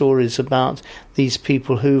hear the stories about these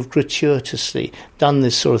people who've gratuitously done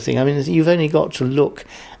this sort of thing. I mean, you've only got to look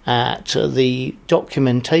at the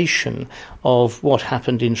documentation of what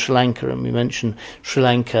happened in Sri Lanka, and we mentioned Sri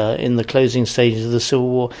Lanka in the closing stages of the Civil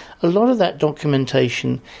War. A lot of that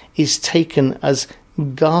documentation is taken as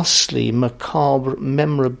ghastly, macabre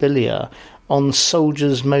memorabilia on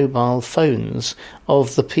soldiers' mobile phones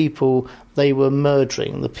of the people they were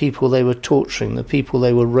murdering, the people they were torturing, the people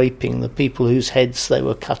they were raping, the people whose heads they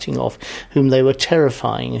were cutting off, whom they were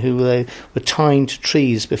terrifying, who they were tying to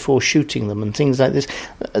trees before shooting them, and things like this.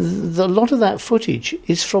 A lot of that footage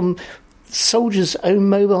is from soldiers' own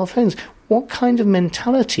mobile phones. What kind of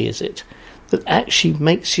mentality is it that actually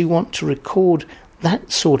makes you want to record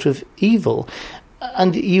that sort of evil?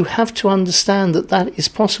 And you have to understand that that is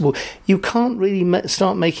possible. You can't really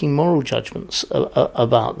start making moral judgments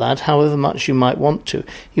about that, however much you might want to.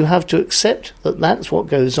 You have to accept that that's what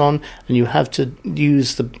goes on, and you have to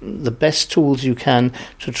use the best tools you can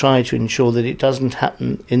to try to ensure that it doesn't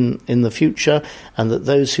happen in the future, and that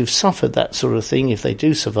those who've suffered that sort of thing, if they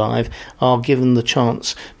do survive, are given the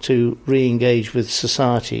chance to re-engage with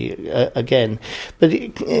society again. But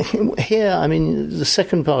here, I mean, the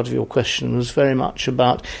second part of your question was very much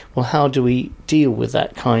about, well, how do we deal with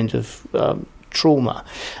that kind of trauma?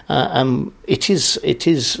 It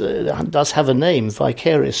does have a name,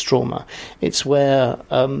 vicarious trauma. It's where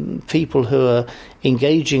people who are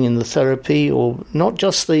engaging in the therapy, or not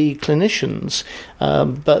just the clinicians,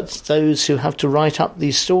 but those who have to write up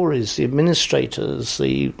these stories, the administrators,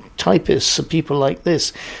 the typists, the people like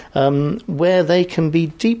this, where they can be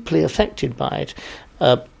deeply affected by it.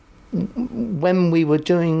 When we were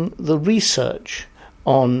doing the research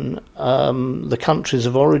on the countries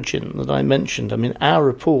of origin that I mentioned, I mean, our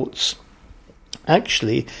reports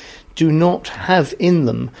actually do not have in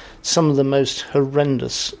them some of the most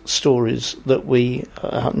horrendous stories that we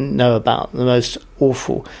know about, the most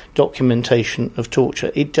awful documentation of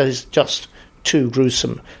torture. It is just too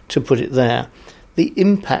gruesome to put it there. The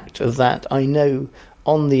impact of that, I know,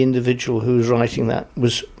 on the individual who was writing that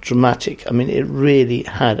was dramatic. I mean, it really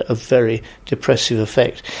had a very depressive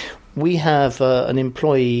effect. We have an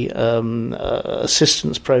employee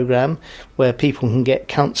assistance program where people can get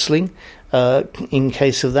counselling. In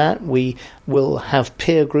case of that, we will have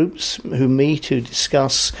peer groups who meet to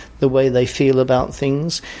discuss the way they feel about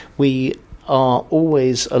things. We are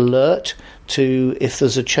always alert to if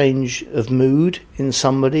there's a change of mood in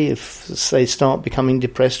somebody, if they start becoming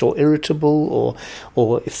depressed or irritable,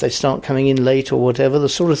 or if they start coming in late or whatever. The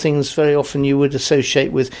sort of things very often you would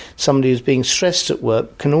associate with somebody who's being stressed at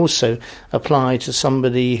work can also apply to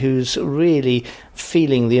somebody who's really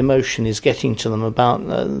feeling the emotion is getting to them about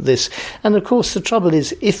this. And of course the trouble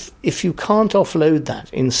is, if you can't offload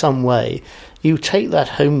that in some way, you take that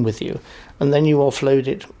home with you and then you offload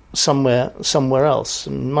it somewhere else.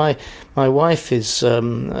 And my wife is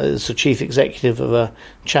the chief executive of a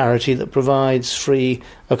charity that provides free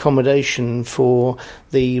accommodation for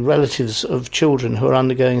the relatives of children who are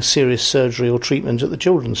undergoing serious surgery or treatment at the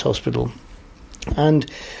Children's Hospital.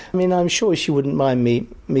 And I mean, I'm sure she wouldn't mind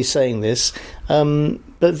me saying this,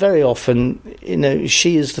 but very often,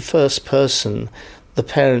 she is the first person the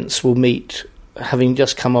parents will meet, having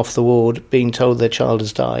just come off the ward, being told their child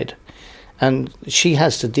has died. And she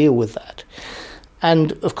has to deal with that.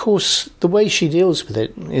 And, of course, the way she deals with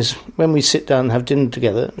it is when we sit down and have dinner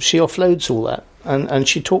together, she offloads all that and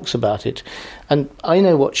she talks about it, and I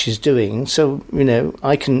know what she's doing, so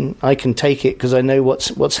I can take it because I know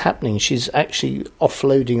what's happening. She's actually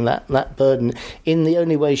offloading that burden in the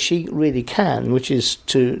only way she really can, which is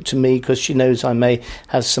to me, because she knows I may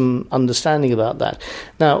have some understanding about that.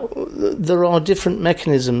 Now, there are different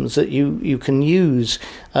mechanisms that you can use,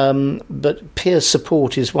 but peer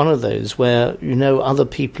support is one of those where other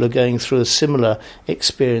people are going through a similar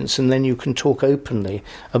experience, and then you can talk openly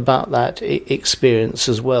about that experience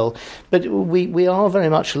as well. But we are very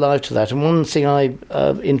much alive to that. And one thing I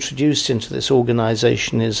introduced into this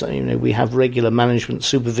organisation is, we have regular management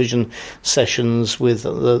supervision sessions with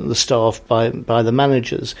the staff by the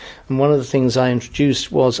managers. And one of the things I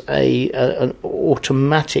introduced was an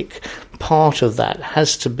automatic part of that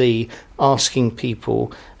has to be asking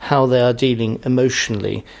people how they are dealing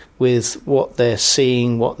emotionally with what they're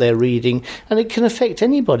seeing, what they're reading, and it can affect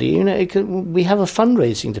anybody. We have a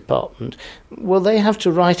fundraising department. Well, they have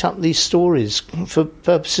to write up these stories for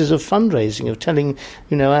purposes of fundraising, of telling,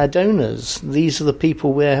 our donors, these are the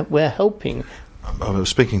people we're helping. I was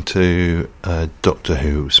speaking to a doctor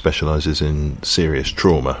who specialises in serious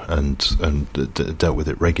trauma and dealt with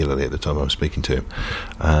it regularly at the time I was speaking to him,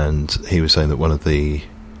 and he was saying that one of the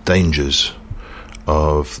dangers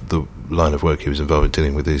of the line of work he was involved in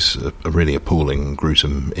dealing with these really appalling,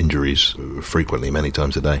 gruesome injuries, frequently, many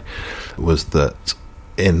times a day, was that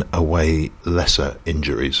in a way lesser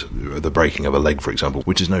injuries, the breaking of a leg, for example,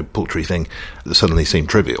 which is no paltry thing, suddenly seemed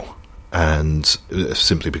trivial. And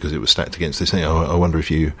simply because it was stacked against this thing, I wonder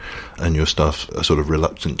if you and your staff are sort of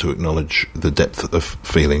reluctant to acknowledge the depth of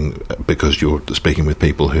feeling because you're speaking with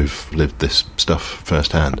people who've lived this stuff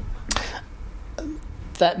firsthand.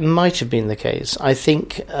 That might have been the case. I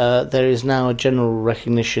think there is now a general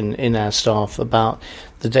recognition in our staff about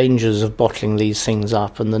the dangers of bottling these things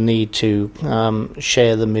up and the need to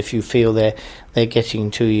share them if you feel they're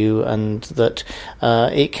getting to you, and that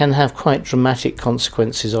it can have quite dramatic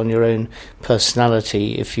consequences on your own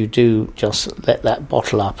personality if you do just let that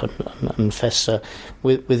bottle up and fester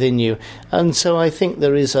within you. And so I think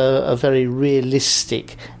there is a very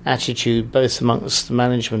realistic attitude both amongst the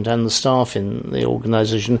management and the staff in the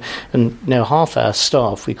organisation. And half our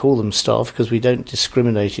staff, we call them staff because we don't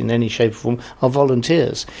discriminate in any shape or form, are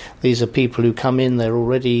volunteers. These are people who come in, they're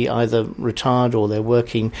already either retired or they're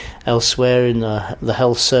working elsewhere in the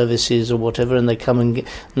health services or whatever, and they come and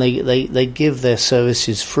they give their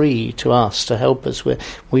services free to us to help us.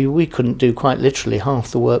 We couldn't do quite literally half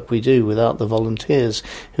the work we do without the volunteers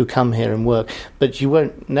who come here and work. But you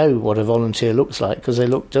won't know what a volunteer looks like because they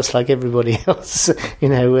look just like everybody else.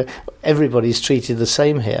 Everybody's treated the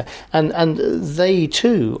same here, and they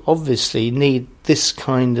too obviously need this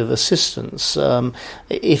kind of assistance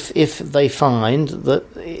if they find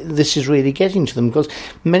that this is really getting to them, because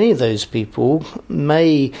many of those people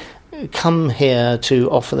may come here to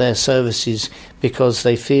offer their services because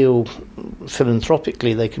they feel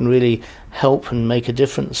philanthropically they can really help and make a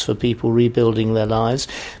difference for people rebuilding their lives.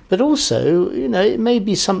 But also, it may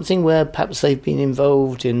be something where perhaps they've been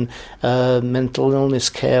involved in mental illness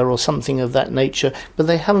care or something of that nature, but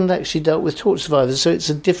they haven't actually dealt with torture survivors. So it's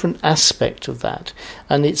a different aspect of that,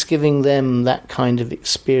 and it's giving them that kind of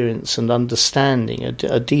experience and understanding,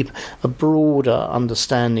 a broader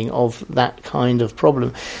understanding of that kind of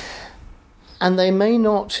problem. And they may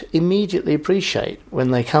not immediately appreciate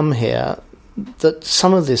when they come here that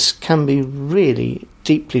some of this can be really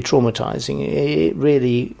deeply traumatizing. It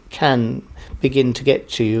really can begin to get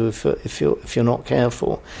to you if you're not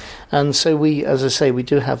careful. And so we, as I say, we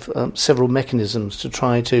do have several mechanisms to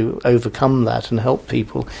try to overcome that and help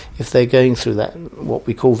people if they're going through that, what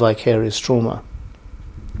we call vicarious trauma.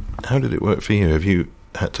 How did it work for you? Have you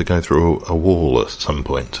had to go through a wall at some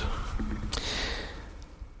point?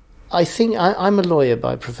 I think I'm a lawyer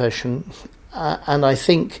by profession, and I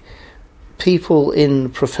think people in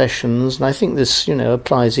professions, and I think this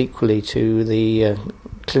applies equally to the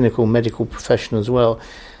clinical medical profession as well,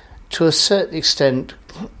 to a certain extent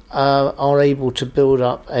are able to build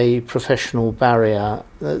up a professional barrier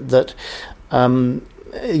that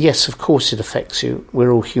yes, of course it affects you.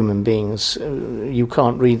 We're all human beings. You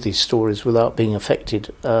can't read these stories without being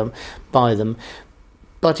affected by them.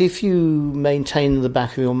 But if you maintain in the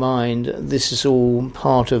back of your mind this is all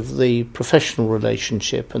part of the professional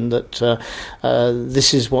relationship, and that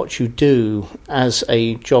this is what you do as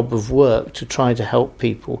a job of work to try to help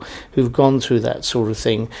people who've gone through that sort of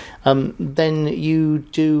thing, then you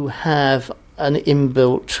do have an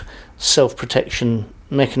inbuilt self-protection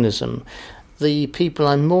mechanism the people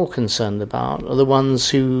I'm more concerned about are the ones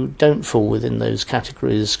who don't fall within those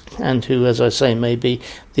categories and who, as I say, may be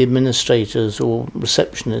the administrators or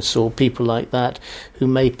receptionists or people like that who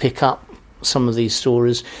may pick up some of these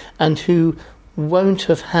stories and who won't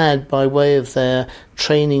have had, by way of their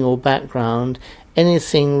training or background,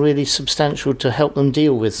 anything really substantial to help them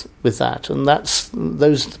deal with that. And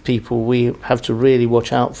those are the people we have to really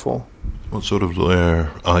watch out for. What sort of lawyer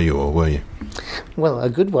are you, or were you? Well, a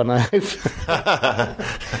good one, I hope.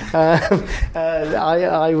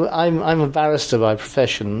 I'm a barrister by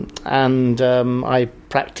profession, and I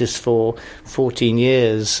practiced for 14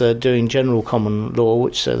 years doing general common law,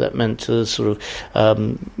 which that meant sort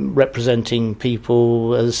of representing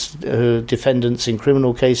people as defendants in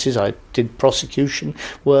criminal cases. I did prosecution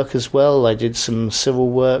work as well. I did some civil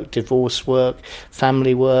work, divorce work,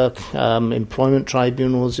 family work, employment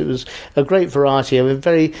tribunals. It was a great variety. I mean,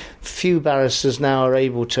 very few barristers now are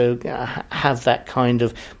able to have that kind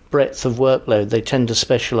of breadth of workload. They tend to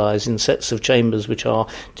specialise in sets of chambers which are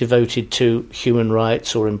devoted to human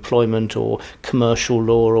rights or employment or commercial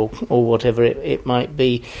law or whatever it might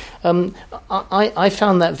be. I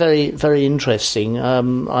found that very, very interesting.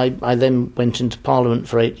 I then went into Parliament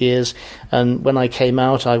for 8 years, and when I came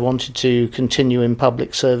out I wanted to continue in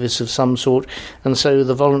public service of some sort, and so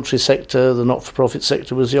the voluntary sector, the not-for-profit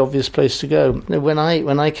sector, was the obvious place to go. When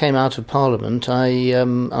I came out of Parliament,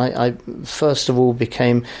 I first of all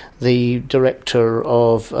became the director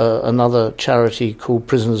of another charity called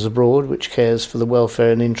Prisoners Abroad, which cares for the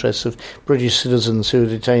welfare and interests of British citizens who are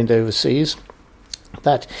detained overseas.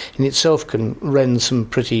 That in itself can rend some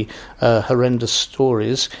pretty horrendous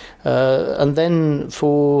stories. And then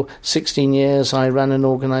for 16 years I ran an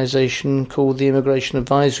organisation called the Immigration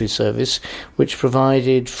Advisory Service, which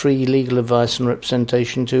provided free legal advice and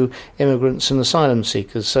representation to immigrants and asylum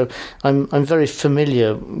seekers. So I'm very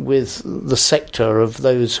familiar with the sector of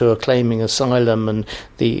those who are claiming asylum and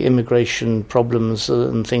the immigration problems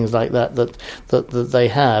and things like that they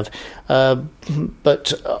have.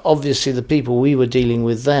 But obviously the people we were dealing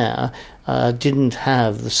with there didn't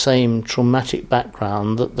have the same traumatic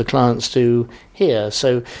background that the clients do here.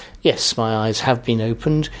 So, yes, my eyes have been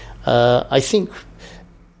opened. I think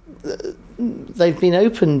they've been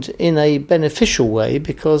opened in a beneficial way,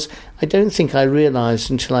 because I don't think I realised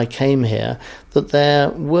until I came here that there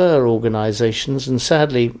were organisations, and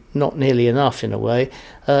sadly not nearly enough in a way,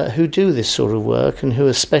 who do this sort of work and who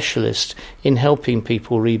are specialists in helping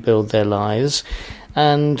people rebuild their lives.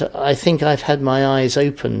 And I think I've had my eyes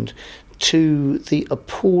opened to the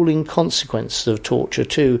appalling consequences of torture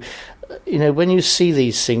too. You know, when you see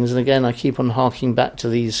these things, and again I keep on harking back to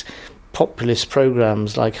these populist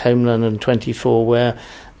programmes like Homeland and 24, where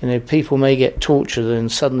people may get tortured and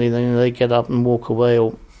suddenly they get up and walk away,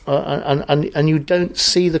 or and you don't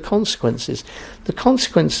see the consequences. The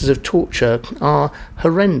consequences of torture are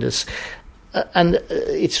horrendous. And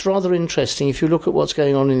it's rather interesting if you look at what's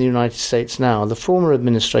going on in the United States now. The former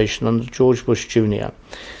administration under George Bush Jr.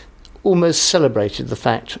 almost celebrated the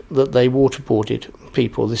fact that they waterboarded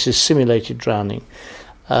people. This is simulated drowning.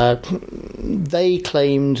 They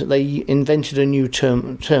claimed they invented a new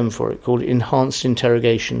term for it called enhanced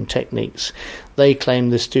interrogation techniques. They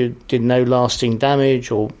claimed this did no lasting damage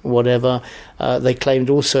or whatever. They claimed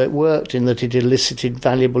also it worked in that it elicited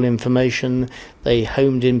valuable information. They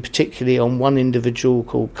homed in particularly on one individual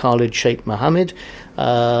called Khalid Sheikh Mohammed,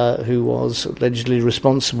 who was allegedly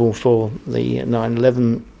responsible for the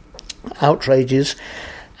 9/11 outrages.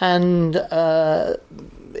 And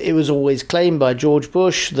it was always claimed by George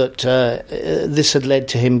Bush that this had led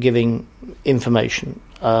to him giving information.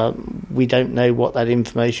 We don't know what that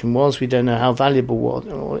information was. We don't know how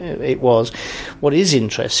valuable it was. What is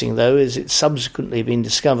interesting, though, is it's subsequently been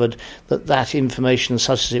discovered that that information,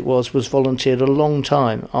 such as it was volunteered a long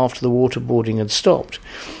time after the waterboarding had stopped.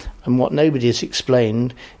 And what nobody has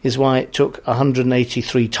explained is why it took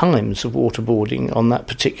 183 times of waterboarding on that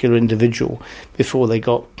particular individual before they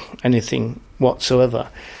got anything whatsoever.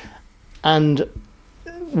 And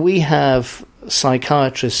we have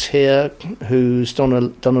psychiatrists here who's done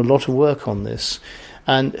a lot of work on this,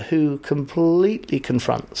 and who completely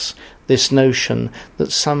confronts this notion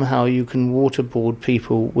that somehow you can waterboard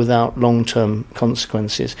people without long-term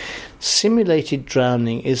consequences. Simulated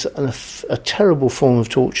drowning is a terrible form of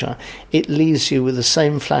torture. It leaves you with the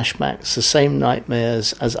same flashbacks, the same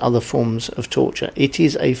nightmares as other forms of torture. It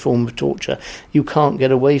is a form of torture. You can't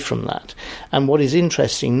get away from that. And what is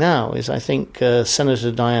interesting now is I think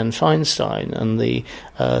Senator Dianne Feinstein and the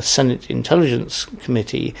Senate Intelligence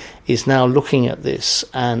Committee is now looking at this,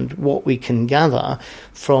 and what we can gather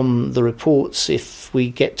from the the reports, if we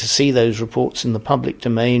get to see those reports in the public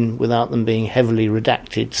domain without them being heavily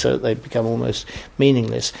redacted so that they become almost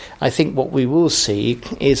meaningless, I think what we will see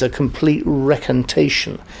is a complete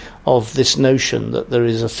recantation of this notion that there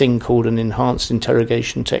is a thing called an enhanced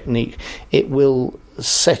interrogation technique. It will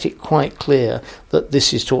set it quite clear that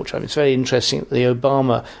this is torture. I mean, it's very interesting that the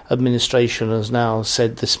Obama administration has now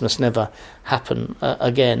said this must never happen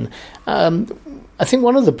again. I think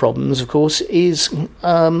one of the problems, of course, is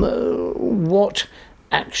what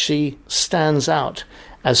actually stands out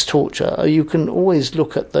as torture. You can always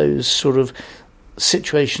look at those sort of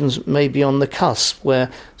situations maybe on the cusp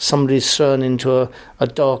where somebody's thrown into a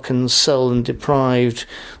darkened cell and deprived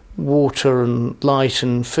water and light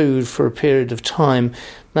and food for a period of time.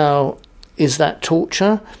 Now, is that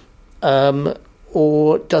torture?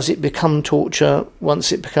 Or does it become torture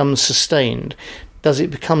once it becomes sustained? Does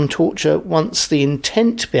it become torture once the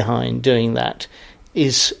intent behind doing that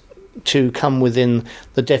is to come within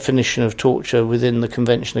the definition of torture within the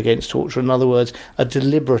Convention Against Torture? In other words, a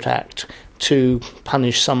deliberate act to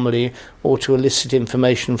punish somebody or to elicit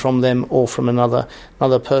information from them or from another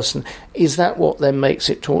person. Is that what then makes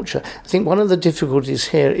it torture? I think one of the difficulties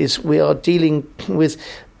here is we are dealing with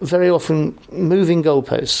very often moving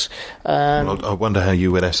goalposts. Well, I wonder how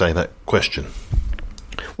you would essay that question.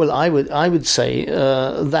 Well, I would say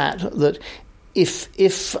that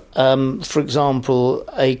if for example,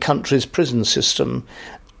 a country's prison system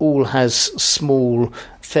all has small,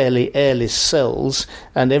 fairly airless cells,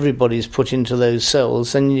 and everybody's put into those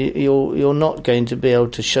cells, then you're not going to be able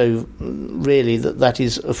to show really that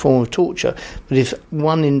is a form of torture. But if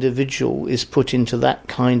one individual is put into that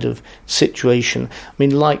kind of situation, I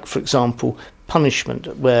mean, like, for example,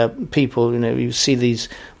 punishment, where people, you see these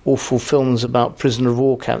awful films about prisoner of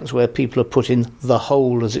war camps where people are put in the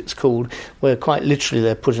hole, as it's called, where quite literally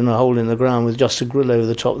they're put in a hole in the ground with just a grill over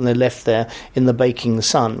the top and they're left there in the baking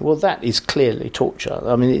sun. Well, that is clearly torture.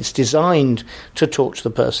 I mean, it's designed to torture the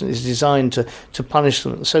person. It's designed to punish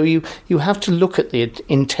them. So you have to look at the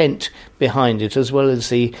intent behind it as well as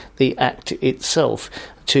the act itself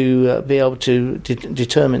to be able to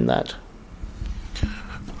determine that.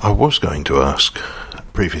 I was going to ask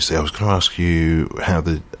previously. I was going to ask you how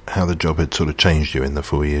the job had sort of changed you in the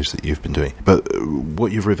 4 years that you've been doing. But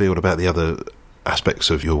what you've revealed about the other aspects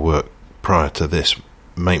of your work prior to this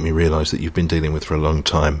make me realise that you've been dealing with for a long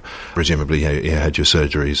time. Presumably, you had your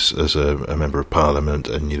surgeries as a member of Parliament,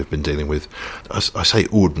 and you'd have been dealing with, I say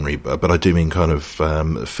ordinary, but I do mean kind of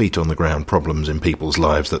feet on the ground problems in people's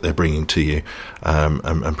lives that they're bringing to you,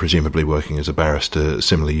 and presumably working as a barrister.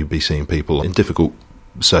 Similarly, you'd be seeing people in difficult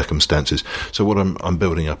circumstances. So what I'm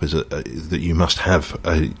building up is that you must have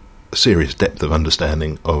a serious depth of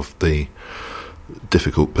understanding of the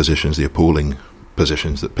difficult positions, the appalling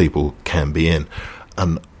positions that people can be in.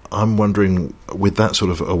 And I'm wondering, with that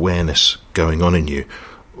sort of awareness going on in you,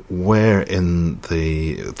 where in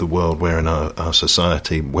the world, where in our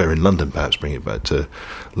society, where in London, perhaps bring it back to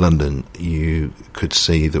London, you could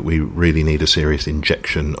see that we really need a serious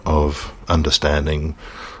injection of understanding,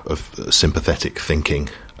 of sympathetic thinking,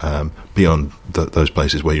 beyond those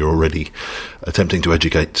places where you're already attempting to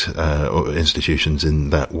educate institutions in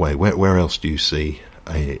that way. Where else do you see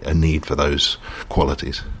a need for those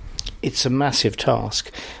qualities? It's a massive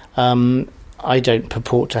task. I don't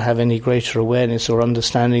purport to have any greater awareness or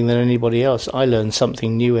understanding than anybody else. I learn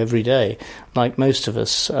something new every day. Like most of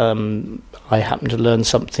us, I happen to learn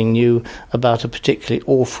something new about a particularly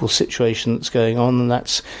awful situation that's going on, and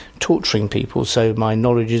that's torturing people. So my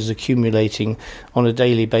knowledge is accumulating on a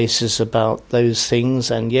daily basis about those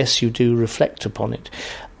things, and yes, you do reflect upon it.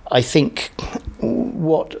 I think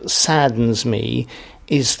what saddens me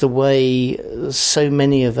is the way so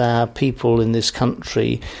many of our people in this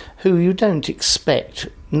country, who you don't expect,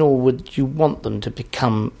 nor would you want them to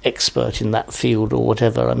become expert in that field or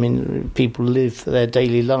whatever. I mean, people live their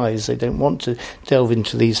daily lives. They don't want to delve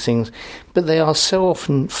into these things. But they are so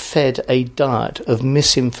often fed a diet of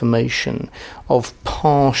misinformation, of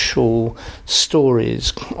partial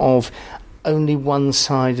stories, of only one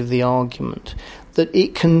side of the argument, that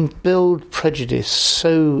it can build prejudice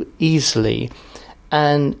so easily,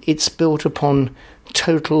 and it's built upon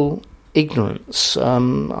total ignorance.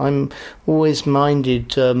 I'm always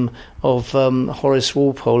minded of Horace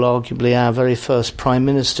Walpole, arguably our very first Prime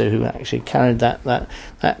Minister, who actually carried that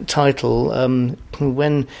title,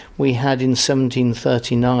 when we had in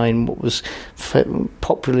 1739 what was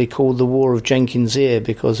popularly called the War of Jenkins' Ear,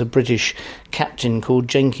 because a British captain called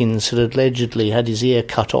Jenkins had allegedly had his ear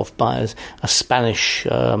cut off by a Spanish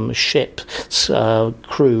ship's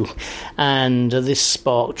crew, and this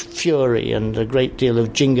sparked fury and a great deal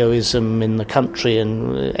of jingoism schism in the country,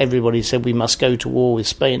 and everybody said we must go to war with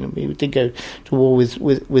Spain, and we did go to war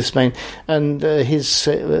with Spain. And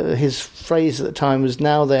his phrase at the time was,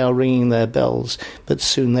 "Now they are ringing their bells, but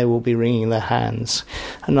soon they will be wringing their hands."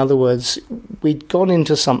 In other words, we'd gone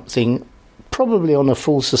into something probably on a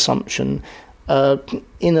false assumption,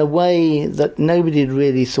 in a way that nobody had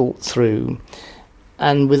really thought through,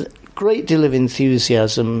 and with a great deal of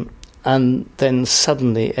enthusiasm, and then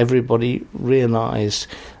suddenly everybody realised,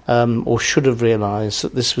 or should have realised,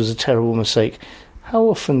 that this was a terrible mistake. How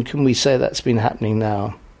often can we say that's been happening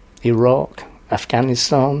now? Iraq,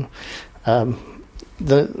 Afghanistan,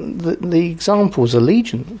 the examples are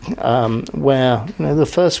legion, where the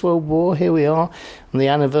First World War, here we are, on the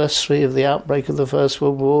anniversary of the outbreak of the First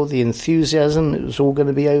World War, the enthusiasm, it was all going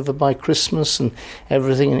to be over by Christmas and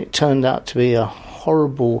everything, and it turned out to be a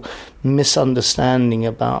horrible misunderstanding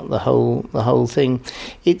about the whole thing.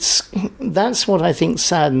 That's what I think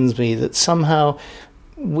saddens me, that somehow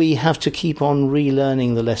we have to keep on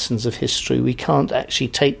relearning the lessons of history. We can't actually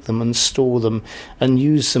take them and store them and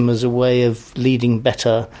use them as a way of leading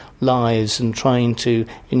better lives and trying to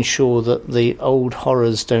ensure that the old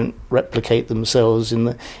horrors don't replicate themselves in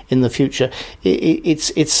the future.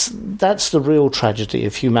 That's the real tragedy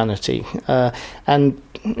of humanity. And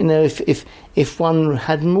if one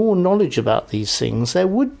had more knowledge about these things, there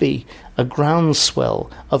would be a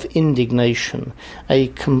groundswell of indignation, a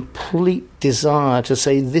complete desire to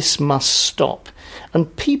say this must stop.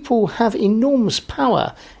 And people have enormous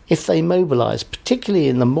power if they mobilise, particularly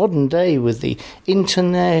in the modern day with the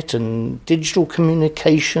internet and digital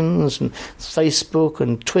communications and Facebook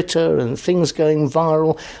and Twitter and things going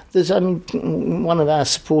viral. One of our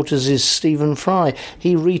supporters is Stephen Fry.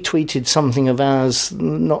 He retweeted something of ours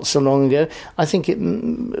not so long ago. I think it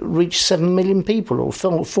reached 7 million people or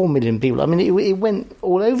 4 million people. It went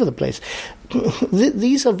all over the place.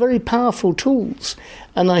 These are very powerful tools,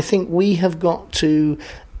 and I think we have got to,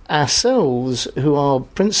 ourselves, who are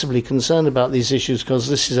principally concerned about these issues because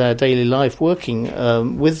this is our daily life working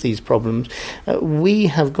with these problems, we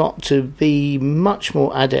have got to be much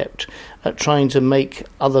more adept at trying to make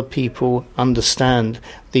other people understand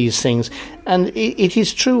these things. And it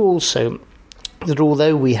is true also that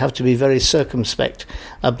although we have to be very circumspect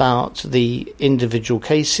about the individual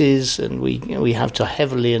cases, and we have to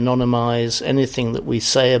heavily anonymise anything that we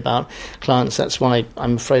say about clients, that's why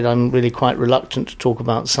I'm afraid I'm really quite reluctant to talk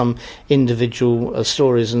about some individual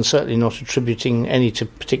stories, and certainly not attributing any to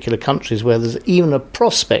particular countries where there's even a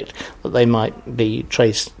prospect that they might be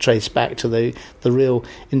traced back to the real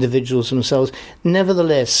individuals themselves.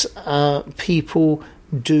 Nevertheless, people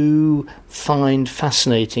do find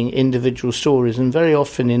fascinating individual stories, and very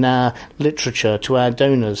often in our literature, to our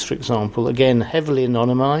donors, for example, again heavily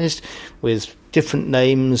anonymised with different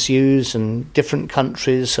names used and different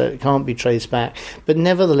countries, so it can't be traced back, but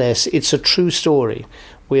nevertheless it's a true story.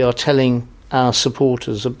 We are telling our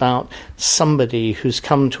supporters about somebody who's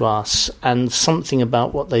come to us and something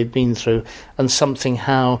about what they've been through and something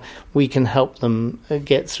how we can help them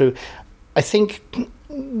get through. I think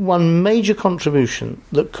one major contribution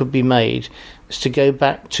that could be made is to go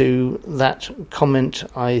back to that comment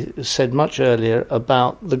I said much earlier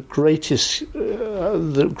about the greatest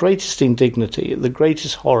indignity, the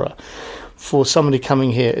greatest horror for somebody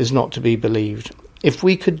coming here is not to be believed. If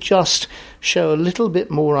we could just show a little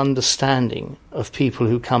bit more understanding of people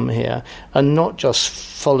who come here and not just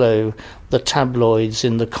follow the tabloids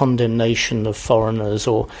in the condemnation of foreigners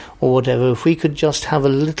or whatever, if we could just have a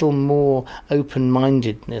little more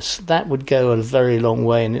open-mindedness, that would go a very long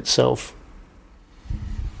way in itself.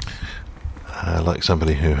 Like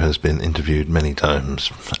somebody who has been interviewed many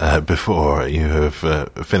times before, you have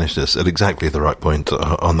finished us at exactly the right point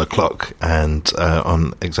on the clock and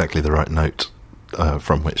on exactly the right note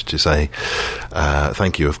from which to say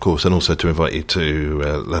thank you, of course, and also to invite you to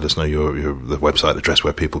let us know the website address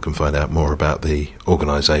where people can find out more about the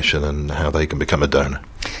organisation and how they can become a donor.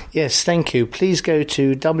 Yes, thank you. Please go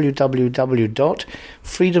to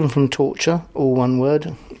www.freedomfromtorture, all one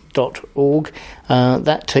word, .org.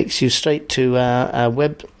 That takes you straight to our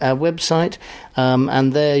website,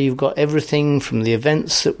 and there you've got everything from the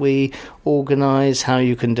events that we organise, how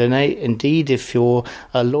you can donate. Indeed, if you're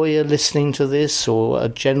a lawyer listening to this or a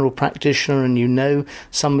general practitioner and you know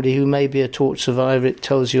somebody who may be a torture survivor, it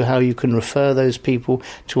tells you how you can refer those people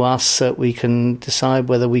to us so that we can decide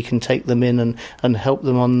whether we can take them in and help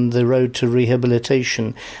them on the road to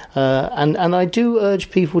rehabilitation. And I do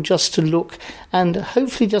urge people just to look and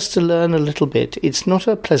hopefully just to learn a little bit. It's not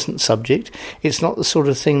a pleasant subject. It's not the sort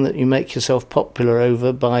of thing that you make yourself popular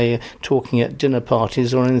over by talking at dinner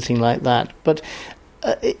parties or anything like that. But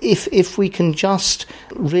if we can just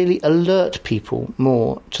really alert people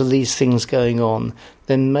more to these things going on,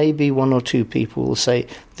 then maybe one or two people will say,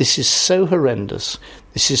 this is so horrendous,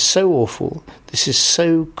 this is so awful, this is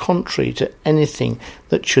so contrary to anything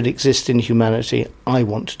that should exist in humanity, I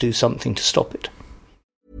want to do something to stop it.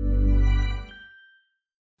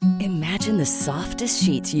 Imagine the softest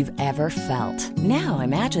sheets you've ever felt. Now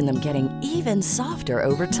imagine them getting even softer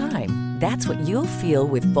over time. That's what you'll feel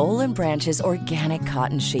with Boll & Branch's organic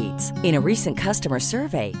cotton sheets. In a recent customer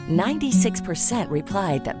survey, 96%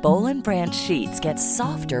 replied that Boll & Branch sheets get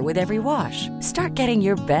softer with every wash. Start getting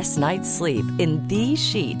your best night's sleep in these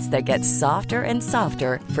sheets that get softer and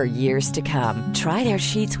softer for years to come. Try their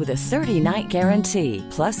sheets with a 30-night guarantee.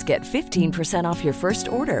 Plus, get 15% off your first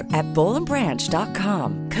order at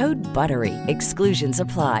bollandbranch.com. Code BUTTERY. Exclusions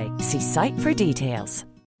apply. See site for details.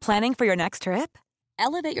 Planning for your next trip?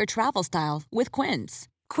 Elevate your travel style with Quince.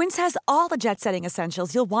 Quince has all the jet-setting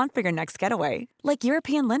essentials you'll want for your next getaway, like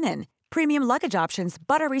European linen, premium luggage options,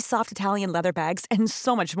 buttery soft Italian leather bags, and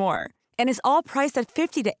so much more. And is all priced at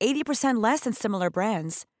 50 to 80% less than similar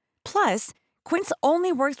brands. Plus, Quince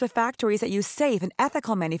only works with factories that use safe and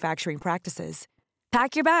ethical manufacturing practices.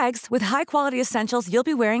 Pack your bags with high-quality essentials you'll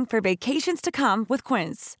be wearing for vacations to come with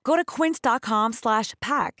Quince. Go to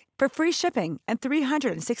quince.com/pack for free shipping and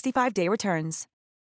 365-day returns.